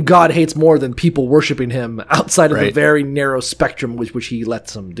 there's nothing God hates more than people worshiping him outside of the very narrow spectrum which he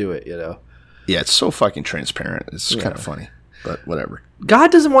lets them do it. You know? Yeah, it's so fucking transparent. It's kind of funny, but whatever.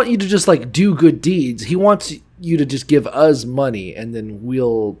 God doesn't want you to just like do good deeds. He wants you to just give us money, and then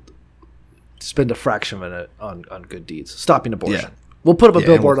we'll spend a fraction of it on good deeds, stopping abortion. Yeah. We'll put up a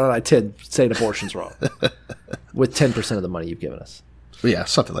billboard on I-10 saying abortion's wrong with 10% of the money you've given us. Yeah,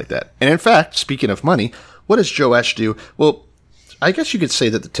 something like that. And in fact, speaking of money, what does Joash do? Well, I guess you could say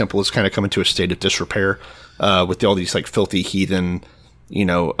that the temple is kind of coming to a state of disrepair with all these like filthy heathen,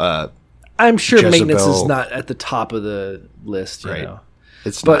 I'm sure Jezebel. Maintenance is not at the top of the list, you know.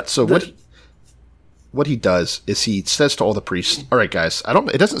 It's not. So what he does is he says to all the priests, all right, guys,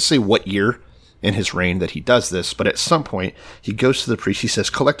 it doesn't say what year in his reign that he does this, but at some point he goes to the priest. He says,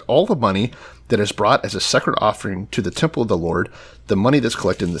 collect all the money that is brought as a sacred offering to the temple of the Lord, the money that's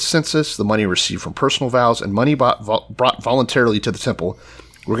collected in the census, the money received from personal vows, and money brought voluntarily to the temple.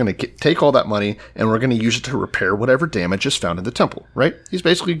 We're going to take all that money and we're going to use it to repair whatever damage is found in the temple, right? He's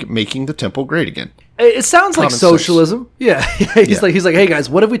basically making the temple great again. It sounds like socialism. Yeah. He's like, hey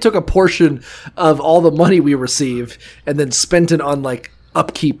guys, what if we took a portion of all the money we receive and then spent it on like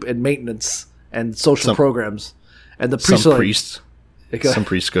upkeep and maintenance and social programs? And the some priest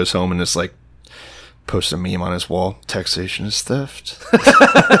goes home and is like, post a meme on his wall. Taxation is theft.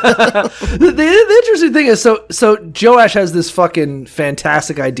 The interesting thing is, so Joash has this fucking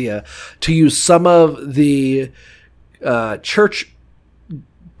fantastic idea to use some of the church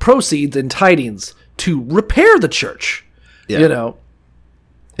proceeds and tidings to repair the church. Yeah. You know,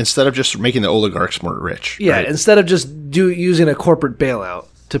 instead of just making the oligarchs more rich. Yeah, right? Instead of just using a corporate bailout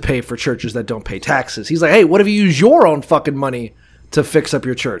to pay for churches that don't pay taxes. He's like, hey, what if you use your own fucking money to fix up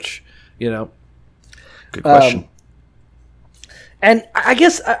your church? You know. Good question. And I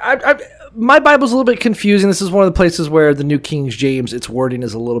guess my Bible's a little bit confusing. This is one of the places where the New King James, its wording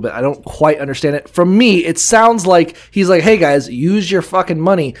is a little bit, I don't quite understand it. For me, it sounds like he's like, hey guys, use your fucking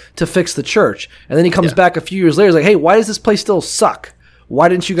money to fix the church. And then he comes back a few years later, he's like, hey, why does this place still suck? Why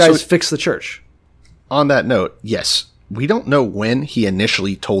didn't you guys fix the church? On that note, yes, we don't know when he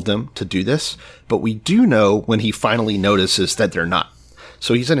initially told them to do this, but we do know when he finally notices that they're not.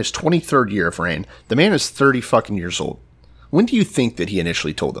 So he's in his 23rd year of reign. The man is 30 fucking years old. When do you think that he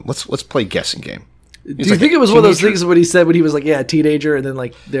initially told them? Let's play guessing game. Do you think it was one of those things when he said when he was like, yeah, a teenager, and then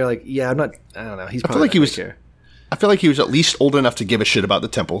like they're like, yeah, I don't know. He's probably I feel like he was at least old enough to give a shit about the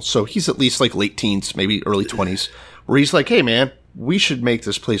temple. So he's at least like late teens, maybe early 20s, where he's like, hey man, we should make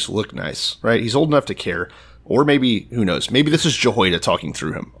this place look nice, right? He's old enough to care. Or maybe, who knows, maybe this is Jehoiada talking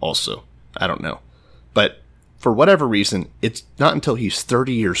through him also. I don't know. But for whatever reason, it's not until he's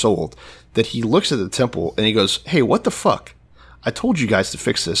 30 years old that he looks at the temple and he goes, hey, what the fuck? I told you guys to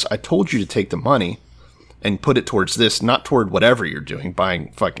fix this. I told you to take the money and put it towards this, not toward whatever you're doing,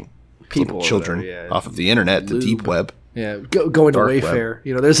 buying fucking people children off of the internet, the deep web. Yeah, going to Wayfair. Web.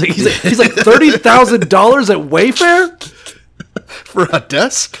 You know, there's like, he's like $30,000 at Wayfair? For a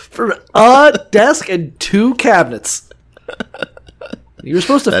desk? For a desk and 2 cabinets. You were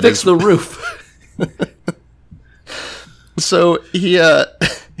supposed to fix the roof. So he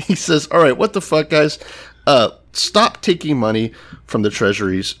says, all right, what the fuck, guys? Stop taking money from the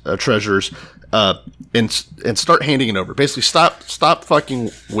treasurers and start handing it over. Basically, stop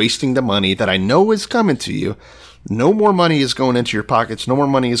fucking wasting the money that I know is coming to you. No more money is going into your pockets. No more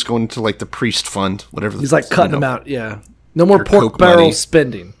money is going into like the priest fund, whatever. He's like cutting them out. Yeah. No more pork barrel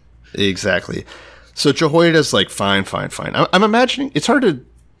spending. Exactly. So Jehoiada's like, fine. I'm imagining, it's hard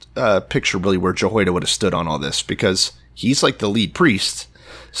to picture really where Jehoiada would have stood on all this because he's like the lead priest.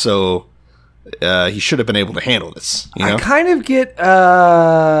 So he should have been able to handle this. You know? I kind of get,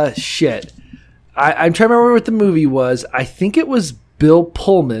 shit. I'm trying to remember what the movie was. I think it was Bill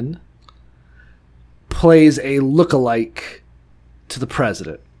Pullman plays a lookalike to the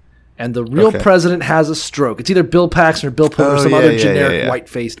president. And the real president has a stroke. It's either Bill Paxton or Bill Pullman or some other generic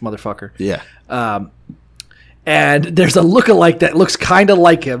white-faced motherfucker. Yeah. And there's a lookalike that looks kind of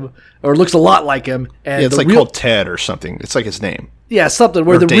like him, or looks a lot like him. And it's like called Ted or something. It's like his name. Yeah, something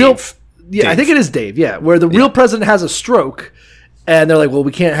where Dave. Dave. I think it is Dave. Yeah, where the real president has a stroke, and they're like, well,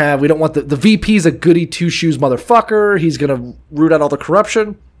 we don't want the VP's a goody two-shoes motherfucker. He's gonna root out all the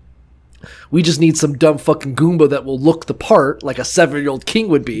corruption. We just need some dumb fucking Goomba that will look the part like a 7-year-old king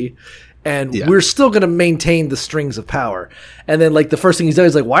would be. And we're still going to maintain the strings of power. And then like the first thing he's done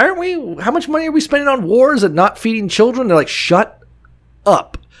is like, how much money are we spending on wars and not feeding children? They're like, shut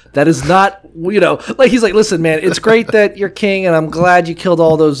up. That is not, like he's like, listen, man, it's great that you're king and I'm glad you killed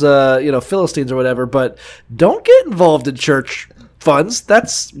all those, Philistines or whatever, but don't get involved in church funds.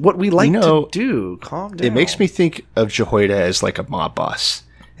 That's what we like to do. Calm down. It makes me think of Jehoiada as like a mob boss.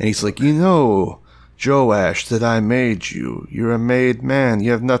 And he's like, Joash, that I made you. You're a made man.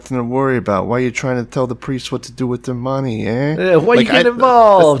 You have nothing to worry about. Why are you trying to tell the priests what to do with their money, eh? Yeah, why you get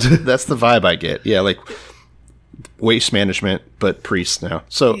involved? That's the vibe I get. Yeah, like waste management, but priests now.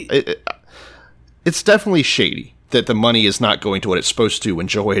 So it's definitely shady that the money is not going to what it's supposed to when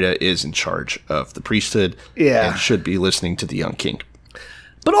Jehoiada is in charge of the priesthood and should be listening to the young king.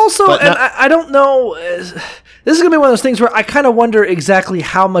 But also, I don't know, this is going to be one of those things where I kind of wonder exactly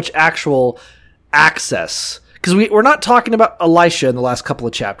how much actual access, because we're not talking about Elisha in the last couple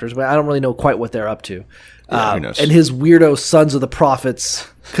of chapters, but I don't really know quite what they're up to. Who knows? And his weirdo sons of the prophets,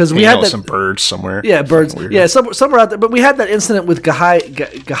 because we had some birds somewhere. Yeah, birds. Yeah, some were out there. But we had that incident with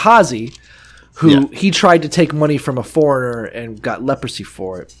Gehazi, who he tried to take money from a foreigner and got leprosy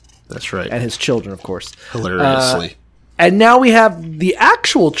for it. That's right. And his children, of course. Hilariously. And now we have the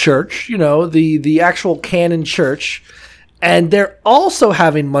actual church, the actual canon church, and they're also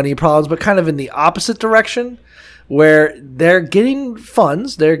having money problems, but kind of in the opposite direction, where they're getting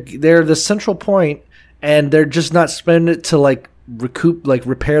funds. They're the central point, and they're just not spending it to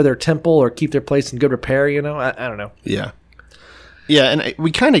repair their temple or keep their place in good repair. I don't know. Yeah, and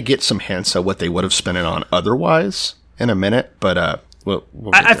we kind of get some hints at what they would have spent it on otherwise in a minute, but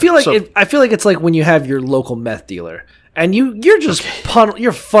I feel like it's like when you have your local meth dealer. And you're just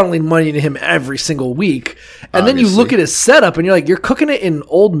you're funneling money to him every single week, and then you look at his setup and you're like, you're cooking it in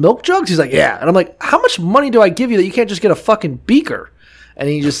old milk jugs. He's like, yeah, and I'm like, how much money do I give you that you can't just get a fucking beaker? And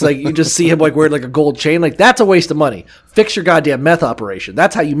he just you just see him wearing a gold chain. That's a waste of money. Fix your goddamn meth operation.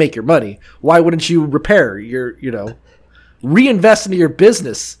 That's how you make your money. Why wouldn't you repair your reinvest into your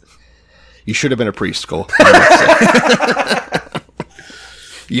business? You should have been a priest, Cole.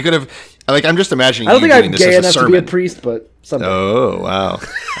 You could have. I'm just imagining. I don't think I'm gay enough to be a priest, but something. Oh wow,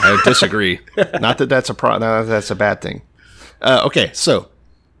 I disagree. Not that that's that's a bad thing. Okay, so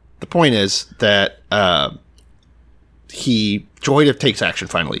the point is that Jehoiada takes action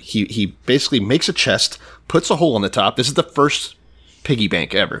finally. He basically makes a chest, puts a hole on the top. This is the first piggy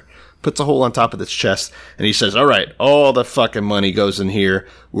bank ever. Puts a hole on top of this chest, and he says, all right, all the fucking money goes in here.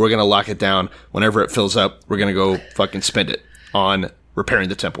 We're going to lock it down. Whenever it fills up, we're going to go fucking spend it on repairing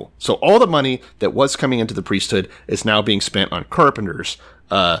the temple. So all the money that was coming into the priesthood is now being spent on carpenters,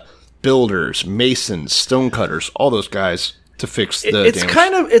 builders, masons, stonecutters, all those guys to fix the damage.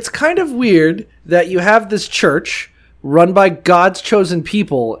 It's kind of weird that you have this church run by God's chosen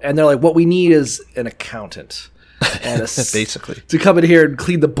people, and they're like, what we need is an accountant. And basically to come in here and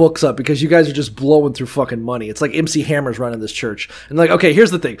clean the books up because you guys are just blowing through fucking money. It's like MC Hammer's running this church. And like, okay,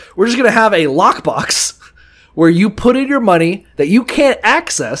 here's the thing. We're just going to have a lockbox where you put in your money that you can't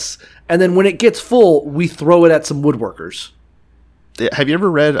access, and then when it gets full, we throw it at some woodworkers. Have you ever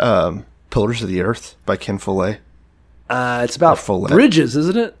read Pillars of the Earth by Ken Follett? It's about bridges,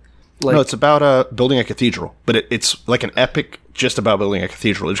 isn't it? No, it's about building a cathedral, but it's like an epic just about building a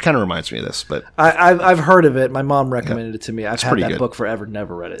cathedral. It kind of reminds me of this, but I've heard of it. My mom recommended it to me. I've had that book forever,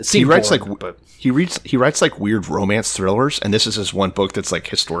 never read it. He writes like weird romance thrillers, and this is his one book that's like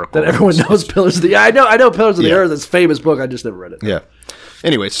historical. That everyone knows. Pillars of the I know Pillars of the Earth. It's a famous book. I just never read it. Yeah.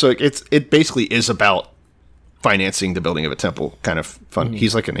 Anyway, so it basically is about financing the building of a temple. Kind of fun. Mm-hmm.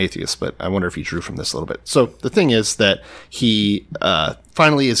 He's like an atheist, but I wonder if he drew from this a little bit. So the thing is that he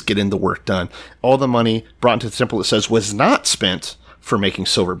finally is getting the work done. All the money brought into the temple, it says, was not spent for making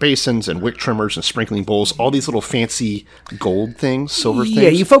silver basins and wick trimmers and sprinkling bowls, all these little fancy gold things, silver things. Yeah,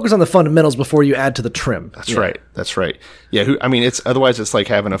 you focus on the fundamentals before you add to the trim. That's right. That's right. Yeah, otherwise it's like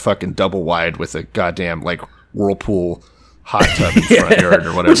having a fucking double wide with a goddamn like whirlpool hot tub in front yard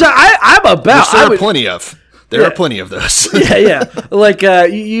or whatever. Which I'm about. Which there are plenty of. There are plenty of those. Yeah. Like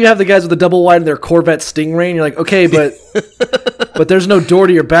you have the guys with the double wide in their Corvette Stingray, and you're like, okay, but there's no door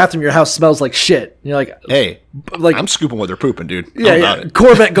to your bathroom. Your house smells like shit. And you're like, hey, like I'm scooping what they're pooping, dude. Yeah.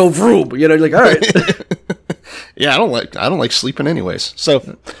 Corvette go vroom. You're like, all right. Yeah, I don't like sleeping anyways.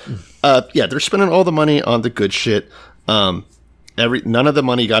 So, they're spending all the money on the good shit. None of the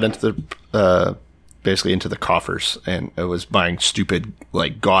money got into the basically into the coffers, and it was buying stupid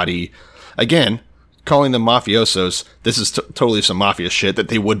like gaudy again. Calling them mafiosos, this is totally some mafia shit that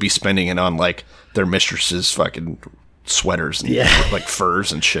they would be spending it on, like their mistresses' fucking sweaters and like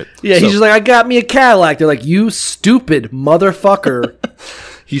furs and shit. Yeah, so, he's just like, I got me a Cadillac. They're like, you stupid motherfucker.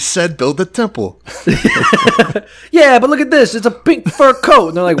 He said, build the temple. Yeah, but look at this. It's a pink fur coat.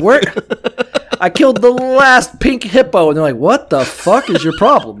 And they're like, where? I killed the last pink hippo. And they're like, what the fuck is your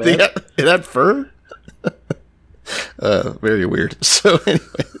problem, man? It had fur? Very weird. So,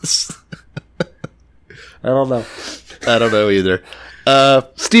 anyways. I don't know. I don't know either.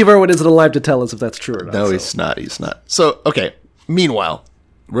 Steve Irwin isn't alive to tell us if that's true or not. No, he's not. He's not. So, okay. Meanwhile,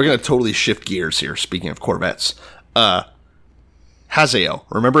 we're going to totally shift gears here, speaking of Corvettes. Hazael,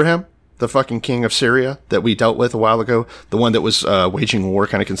 remember him? The fucking king of Syria that we dealt with a while ago? The one that was waging war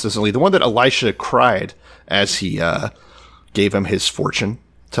kind of consistently? The one that Elisha cried as he gave him his fortune,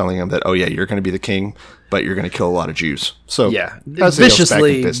 telling him that, oh yeah, you're going to be the king, but you're going to kill a lot of Jews. So yeah,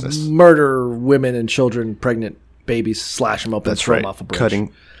 viciously murder women and children, pregnant babies, slash them open, throw them off a bridge.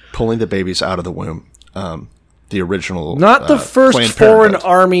 Pulling the babies out of the womb. The original, not the first foreign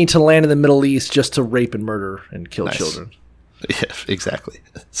army to land in the Middle East just to rape and murder and kill children. Yeah, exactly.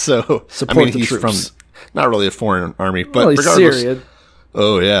 So support the he's troops. From not really a foreign army, but regardless, Syria.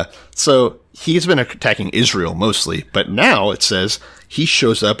 Oh, yeah. So he's been attacking Israel mostly, but now it says he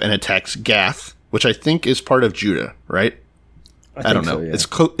shows up and attacks Gath, which I think is part of Judah, right? I don't know. So, yeah.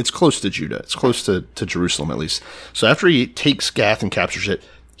 It's close to Judah. It's close to Jerusalem, at least. So after he takes Gath and captures it,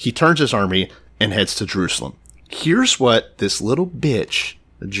 he turns his army and heads to Jerusalem. Here's what this little bitch,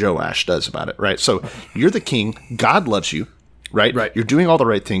 Joash, does about it, right? So you're the king. God loves you, right? Right. You're doing all the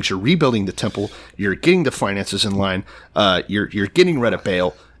right things. You're rebuilding the temple. You're getting the finances in line. You're getting rid of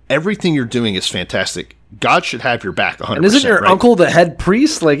Baal. Everything you're doing is fantastic. God should have your back 100%. And isn't your uncle the head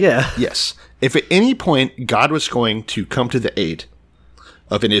priest? Like, yeah. Yes. If at any point God was going to come to the aid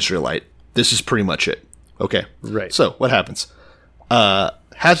of an Israelite, this is pretty much it. Okay. Right. So what happens?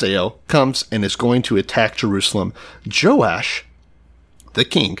 Hazael comes and is going to attack Jerusalem. Joash, the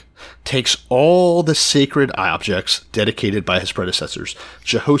king, takes all the sacred objects dedicated by his predecessors.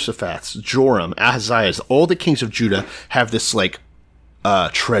 Jehoshaphat's, Joram, Ahaziah's, all the kings of Judah have this like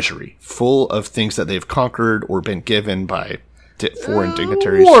treasury full of things that they've conquered or been given by foreign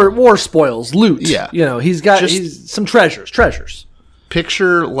dignitaries. War spoils, loot. Yeah. You know, he's got some treasures.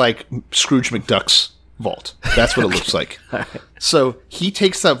 Picture like Scrooge McDuck's vault. That's what it looks like. Right. So he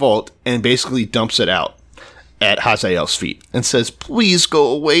takes that vault and basically dumps it out at Hazael's feet and says, "Please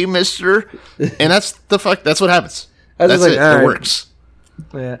go away, mister." And that's what happens. That's like, it. It works.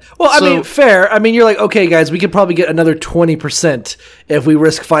 Yeah. Well, I mean, fair. I mean, you're like, okay, guys, we could probably get another 20% if we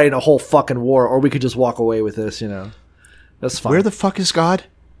risk fighting a whole fucking war, or we could just walk away with this, you know. That's fine. Where the fuck is God?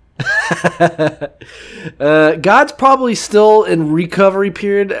 God's probably still in recovery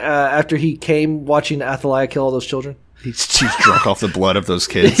period after he came watching Athaliah kill all those children. He's drunk off the blood of those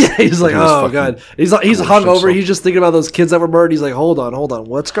kids. Yeah, he's like, oh god, he's hungover. He's just thinking about those kids that were murdered. He's like, hold on,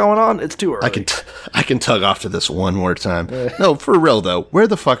 what's going on? It's too early. I can tug off to this one more time. No, for real though, where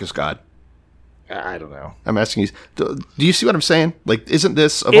the fuck is God? I don't know. I'm asking you. Do you see what I'm saying? Like, isn't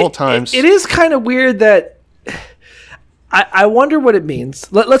this of all times? It is kind of weird that. I wonder what it means.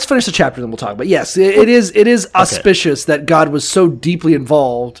 Let's finish the chapter, then we'll talk. But yes, it is auspicious that God was so deeply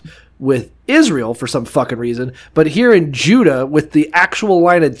involved with Israel for some fucking reason. But here in Judah, with the actual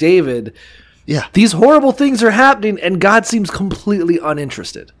line of David, these horrible things are happening, and God seems completely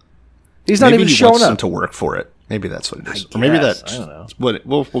uninterested. He's not even showing up. Maybe he wants them to work for it. Maybe that's what it is. Or maybe that's... I don't know.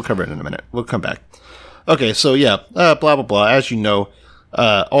 We'll cover it in a minute. We'll come back. Okay, so blah, blah, blah. As you know,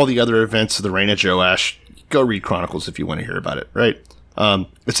 all the other events of the reign of Joash... Go read Chronicles if you want to hear about it, right?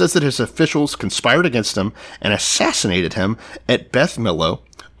 It says that his officials conspired against him and assassinated him at Beth Millo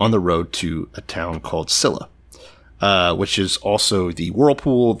on the road to a town called Silla, which is also the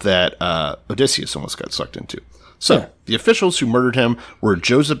whirlpool that Odysseus almost got sucked into. So the officials who murdered him were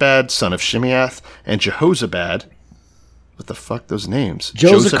Jozabad, son of Shimeath, and Jehozabad. What the fuck, those names?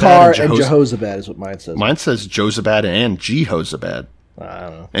 Josachar and Jehozabad is what mine says. Mine says Jozabad and Jehozabad. I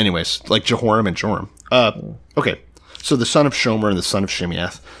don't know. Anyways, like Jehoram and Joram. Okay, so the son of Shomer and the son of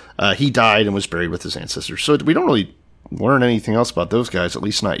Shimeath, he died and was buried with his ancestors. So we don't really learn anything else about those guys, at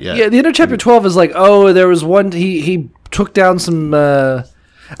least not yet. Yeah, the end of chapter 12 is like, oh, there was one, he took down some...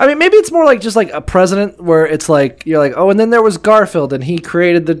 I mean, maybe it's more like just like a president where it's like, you're like, oh, and then there was Garfield and he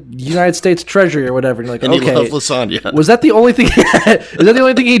created the United States Treasury or whatever. And you're like, and okay. he loved lasagna. Was that the only thing? Is that the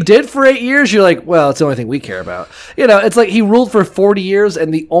only thing he did for 8 years? You're like, well, it's the only thing we care about. You know, it's like he ruled for 40 years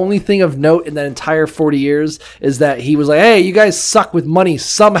and the only thing of note in that entire 40 years is that he was like, hey, you guys suck with money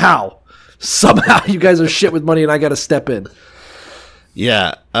somehow. Somehow you guys are shit with money and I got to step in.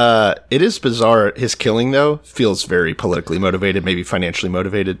 Yeah, it is bizarre. His killing, though, feels very politically motivated, maybe financially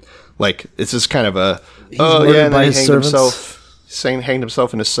motivated. Like, it's just kind of a, and then he hanged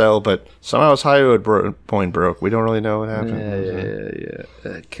himself in a cell, but somehow his highwood point broke. We don't really know what happened.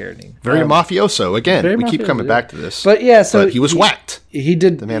 Yeah. Carradine. Very mafioso. Again, we keep coming back to this. But yeah, so he was whacked.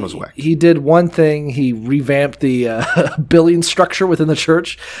 The man was whacked. He did one thing. He revamped the billing structure within the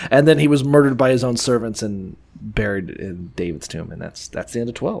church, and then he was murdered by his own servants and buried in David's tomb, and that's the end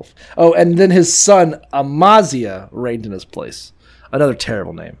of 12. Oh, and then his son Amaziah reigned in his place. Another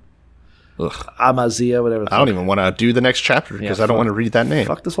terrible name. Ugh. Amaziah, whatever. I don't even want to do the next chapter because I don't want to read that name.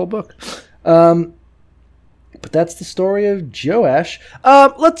 Fuck this whole book. But that's the story of Joash.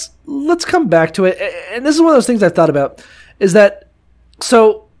 Let's come back to it. And this is one of those things I've thought about, is that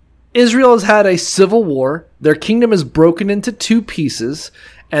so Israel has had a civil war. Their kingdom is broken into two pieces,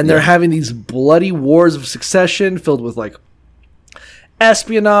 and they're having these bloody wars of succession filled with like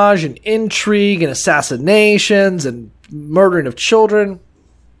espionage and intrigue and assassinations and murdering of children.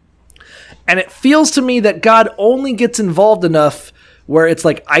 And it feels to me that God only gets involved enough where it's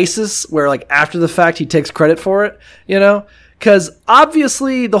like ISIS, where like after the fact he takes credit for it, you know? Because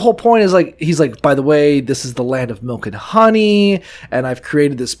obviously the whole point is like, he's like, by the way, this is the land of milk and honey, and I've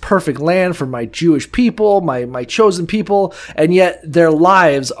created this perfect land for my Jewish people, my chosen people, and yet their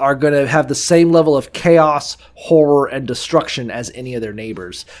lives are going to have the same level of chaos, horror, and destruction as any of their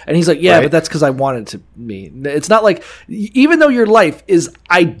neighbors. And he's like, yeah, right. But that's because I wanted it to be. It's not like, even though your life is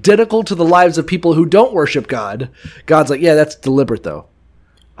identical to the lives of people who don't worship God, God's like, yeah, that's deliberate though.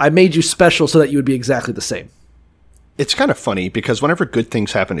 I made you special so that you would be exactly the same. It's kind of funny because whenever good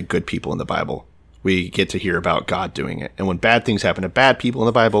things happen to good people in the Bible, we get to hear about God doing it. And when bad things happen to bad people in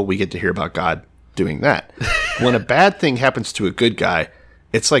the Bible, we get to hear about God doing that. When a bad thing happens to a good guy,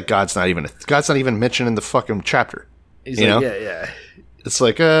 it's like God's not even mentioned in the fucking chapter. He's you like, know? yeah. It's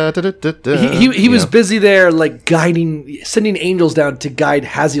like, he was busy there, like sending angels down to guide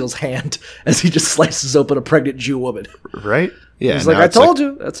Haziel's hand as he just slices open a pregnant Jew woman. Right? Yeah. He's like, I told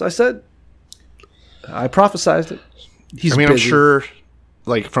you. That's what I said. I prophesized it. I'm sure,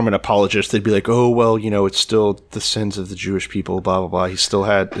 like, from an apologist, they'd be like, oh, well, it's still the sins of the Jewish people, blah, blah, blah. He still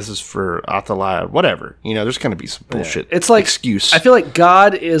had, this is for Athaliah, whatever. There's going to be some bullshit It's like, excuse. I feel like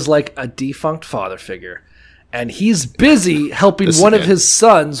God is like a defunct father figure, and he's busy helping one of his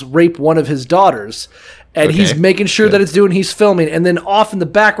sons rape one of his daughters, and he's making sure that it's doing, he's filming, and then off in the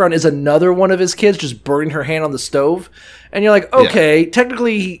background is another one of his kids just burning her hand on the stove, and you're like, okay,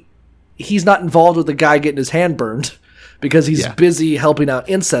 technically he's not involved with the guy getting his hand burned, because he's busy helping out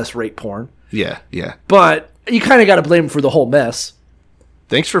incest rape porn. Yeah. But you kind of got to blame him for the whole mess.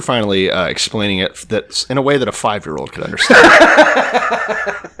 Thanks for finally explaining it in a way that a 5-year-old could understand.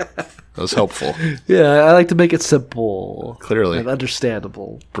 That was helpful. Yeah, I like to make it simple. Clearly. And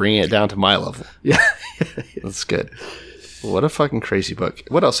understandable. Bringing it down to my level. Yeah. That's good. What a fucking crazy book.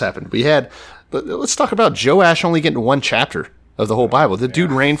 What else happened? Let's talk about Joash only getting one chapter of the whole Bible. The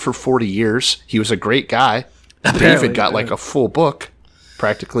dude reigned for 40 years. He was a great guy. David got like a full book,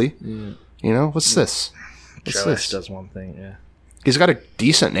 practically. What's this? Joash does one thing, yeah. He's got a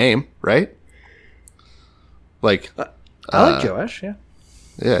decent name, right? Like, I like Joash, yeah.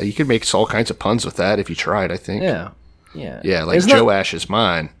 Yeah, you could make all kinds of puns with that if you tried, I think. Yeah. Yeah, like Joash is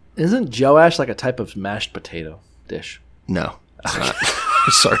mine. Isn't Joash like a type of mashed potato dish? No, it's not.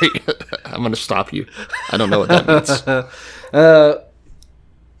 Sorry. I'm going to stop you. I don't know what that means.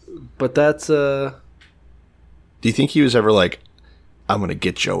 But that's... Do you think he was ever like, I'm going to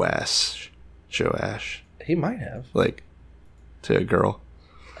get Joash? He might have. Like, to a girl?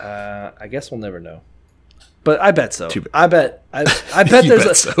 I guess we'll never know. But I bet so. I bet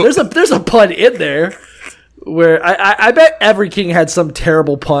there's a pun in there where I bet every king had some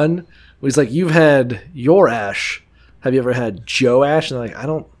terrible pun where he's like, you've had your ash. Have you ever had Joash? And they're like, I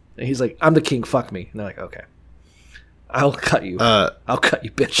don't. And he's like, I'm the king, fuck me. And they're like, okay. I'll cut you. I'll cut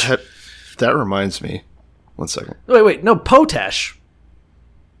you, bitch. That reminds me. 1 second. Wait. No, potash.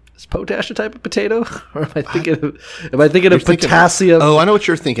 Is potash a type of potato? Or am I thinking of potassium? I know what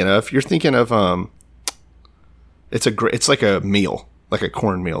you're thinking of. You're thinking of it's like a meal, like a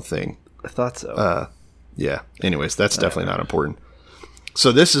cornmeal thing. I thought so. Yeah. Anyways, that's definitely not important.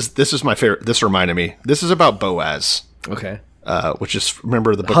 So this is my favorite. This reminded me. This is about Boaz. Okay. Which is,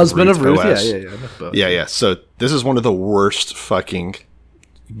 remember the book Husband of Ruth? Boaz? Yeah. Yeah. So this is one of the worst fucking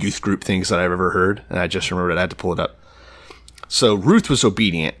youth group things that I've ever heard, and I just remembered I had to pull it up. So Ruth was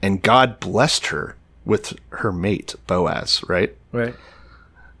obedient, and God blessed her with her mate, Boaz, right? Right.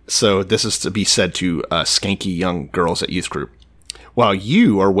 So this is to be said to skanky young girls at youth group. While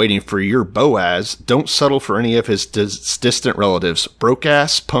you are waiting for your Boaz, don't settle for any of his distant relatives. Broke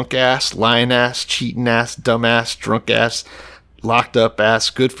ass, punk ass, lying ass, cheating ass, dumb ass, drunk ass, locked up ass,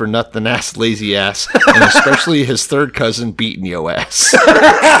 good for nothing ass, lazy ass, and especially his third cousin beating yo ass.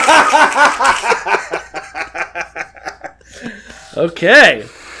 Okay.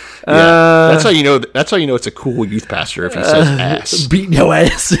 Yeah, that's how you know. That's how you know it's a cool youth pastor if he says ass. Beating your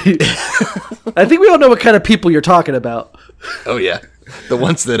ass. I think we all know what kind of people you're talking about. Oh yeah, the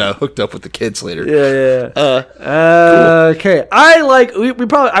ones that hooked up with the kids later. Yeah. Cool. Okay.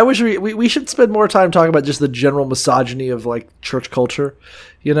 I wish we should spend more time talking about just the general misogyny of like church culture.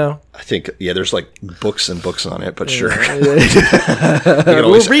 I think there's like books and books on it, but sure. We'll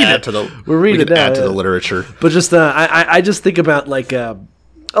read it. To the literature. But just I just think about like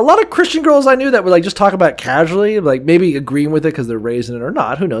a lot of Christian girls I knew that would like just talk about it casually, like maybe agreeing with it because they're raised in it or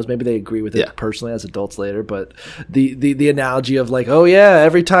not. Who knows? Maybe they agree with it personally as adults later. But the analogy of like, oh yeah,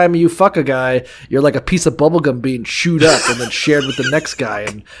 every time you fuck a guy, you're like a piece of bubblegum being chewed up and then shared with the next guy.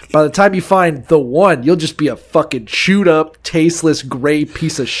 And by the time you find the one, you'll just be a fucking chewed up, tasteless, gray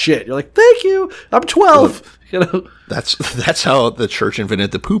piece of shit. You're like, thank you. I'm 12. That's how the church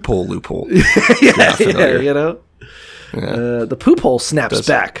invented the poop hole loophole. yeah. The poop hole snaps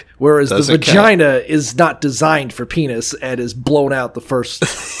back, whereas the vagina is not designed for penis and is blown out the first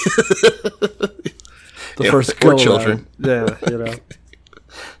or children. Yeah, you know.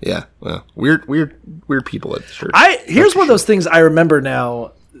 Yeah, well, weird people at the church. Here's one of those things I remember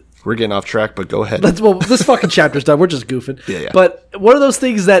now. We're getting off track, but go ahead. This fucking chapter's done. We're just goofing. Yeah. But one of those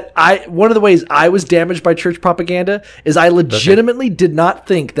things one of the ways I was damaged by church propaganda is I legitimately did not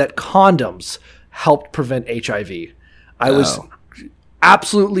think that condoms helped prevent HIV. I was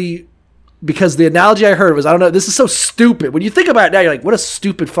absolutely, because the analogy I heard was, I don't know, this is so stupid. When you think about it now, you're like, what a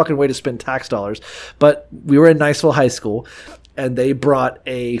stupid fucking way to spend tax dollars. But we were in Niceville High School, and they brought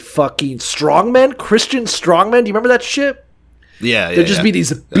a fucking strongman, Christian strongman. Do you remember that shit? Yeah, There'd just be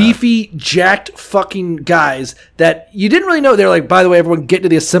these beefy, jacked fucking guys that you didn't really know. They're like, by the way, everyone get to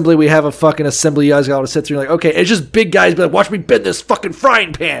the assembly. We have a fucking assembly. You guys got to sit through. You're like, okay. It's just big guys be like, watch me bend this fucking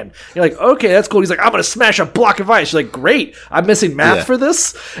frying pan. You're like, okay, that's cool. He's like, I'm going to smash a block of ice. You're like, great. I'm missing math for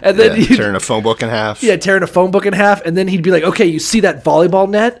this. And then tearing a phone book in half. Yeah, tearing a phone book in half. And then he'd be like, okay, you see that volleyball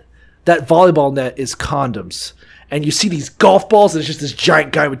net? That volleyball net is condoms. And you see these golf balls, and it's just this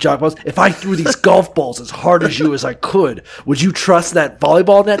giant guy with golf balls. If I threw these golf balls as hard as you as I could, would you trust that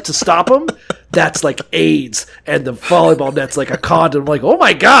volleyball net to stop them? That's like AIDS, and the volleyball net's like a condom. I'm like, oh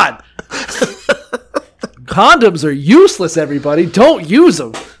my God. Condoms are useless, everybody. Don't use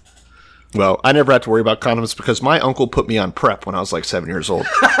them. Well, I never had to worry about condoms because my uncle put me on PrEP when I was like 7 years old.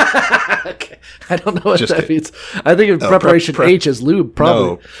 Okay. I don't know what that means. I think in preparation prep. H is lube,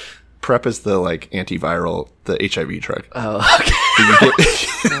 probably. No. PrEP is the antiviral, the HIV drug. Oh, okay.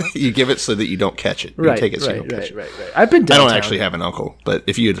 You give it so that you don't catch it. You take it so you don't catch it. Right. I've been downtown. I don't actually have an uncle, but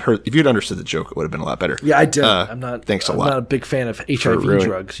if you'd understood the joke, it would have been a lot better. Yeah, I did. I'm not a big fan of HIV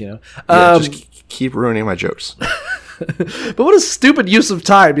drugs, you know. Just keep ruining my jokes. But what a stupid use of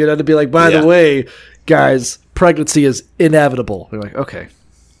time, you know, to be like, by the way, guys, pregnancy is inevitable. They're like, okay.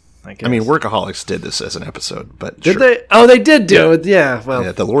 I mean, Workaholics did this as an episode, but did they? Oh, they did do it. Yeah,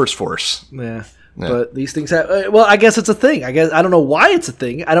 well, the Lord's Force. Yeah, but these things happen. Well, I guess it's a thing. I don't know why it's a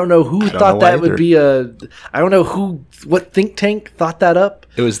thing. I don't know who thought that would be a. I don't know what think tank thought that up.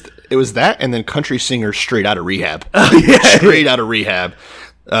 It was that, and then country singers straight out of rehab. Straight out of rehab.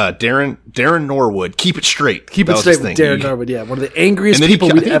 Darren Norwood, keep it straight. Keep it straight with Darren Norwood. Yeah, one of the angriest people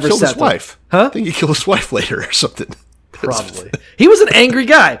we've ever sat with. His wife. Huh? I think he killed his wife later or something. Probably. He was an angry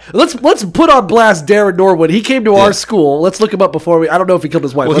guy. Let's put on blast Darren Norwood. He came to our school. Let's look him up before I don't know if he killed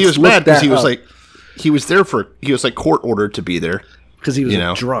his wife. Well, he was mad because he was court ordered to be there. Because he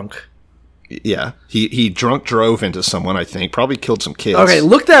was drunk. Yeah. He drunk drove into someone, I think. Probably killed some kids. Okay,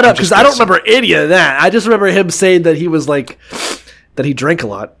 look that up because I don't remember any of that. I just remember him saying that he was like... that he drank a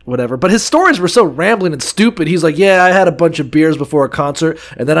lot, whatever. But his stories were so rambling and stupid. He's like, yeah, I had a bunch of beers before a concert,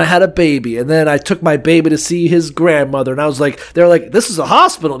 and then I had a baby, and then I took my baby to see his grandmother, and I was like, they're like, this is a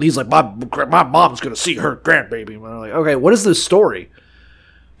hospital. And he's like, my mom's going to see her grandbaby. And I'm like, okay, what is this story?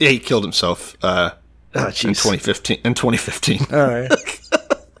 Yeah, he killed himself in 2015. All right.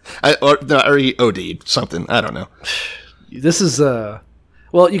 or he OD'd something. I don't know. This is, well,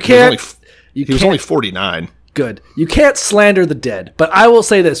 you can't. He was only 49. Good. You can't slander the dead, but I will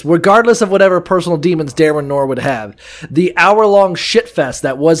say this, regardless of whatever personal demons Darren Norwood have, the hour-long shitfest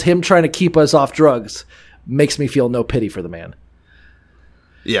that was him trying to keep us off drugs makes me feel no pity for the man.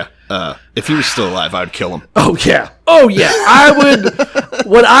 Yeah. If he was still alive, I would kill him. Oh, yeah.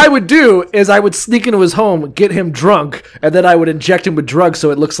 What I would do is I would sneak into his home, get him drunk, and then I would inject him with drugs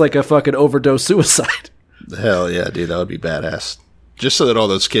so it looks like a fucking overdose suicide. Hell yeah, dude. That would be badass. Just so that all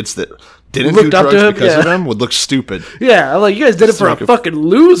those kids that didn't do drugs because of him would look stupid. Yeah, I'm like, you guys did it for a fucking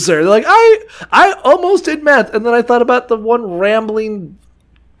loser. They're like, I almost did meth, and then I thought about the one rambling,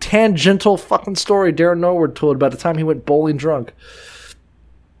 tangential fucking story Darren Norwood told about the time he went bowling drunk.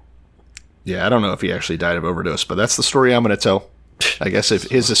 Yeah, I don't know if he actually died of overdose, but that's the story I'm going to tell. I guess if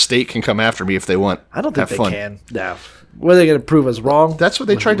his estate can come after me if they want. I don't think they can. No. What are they going to prove us wrong? That's what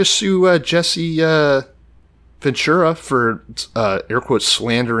they tried to sue Jesse Ventura for, air quotes,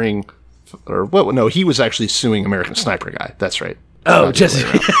 slandering, or what? No, he was actually suing American Sniper Guy. That's right. Oh, Jesse.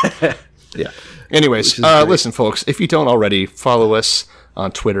 Yeah. Anyways, listen, folks, if you don't already, follow us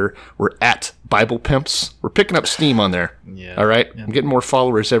on Twitter. We're at Bible Pimps. We're picking up steam on there. Yeah. All right? Yeah. I'm getting more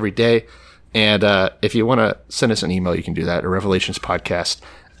followers every day. And if you want to send us an email, you can do that at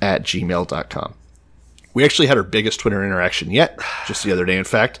revelationspodcast@gmail.com. We actually had our biggest Twitter interaction yet, just the other day, in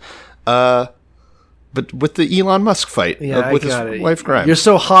fact. But with the Elon Musk fight with his wife Grimes. You're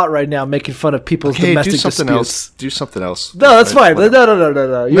so hot right now making fun of people's domestic disputes. Do something else. No, that's fine.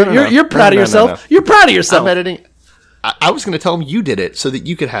 No. You're proud of yourself. No. You're proud of yourself. I'm editing. I was going to tell him you did it so that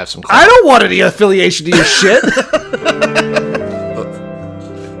you could have some. I don't want any affiliation to your shit.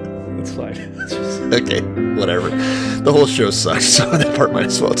 It's fine. Okay, whatever. The whole show sucks, so that part might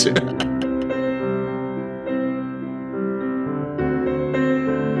as well too.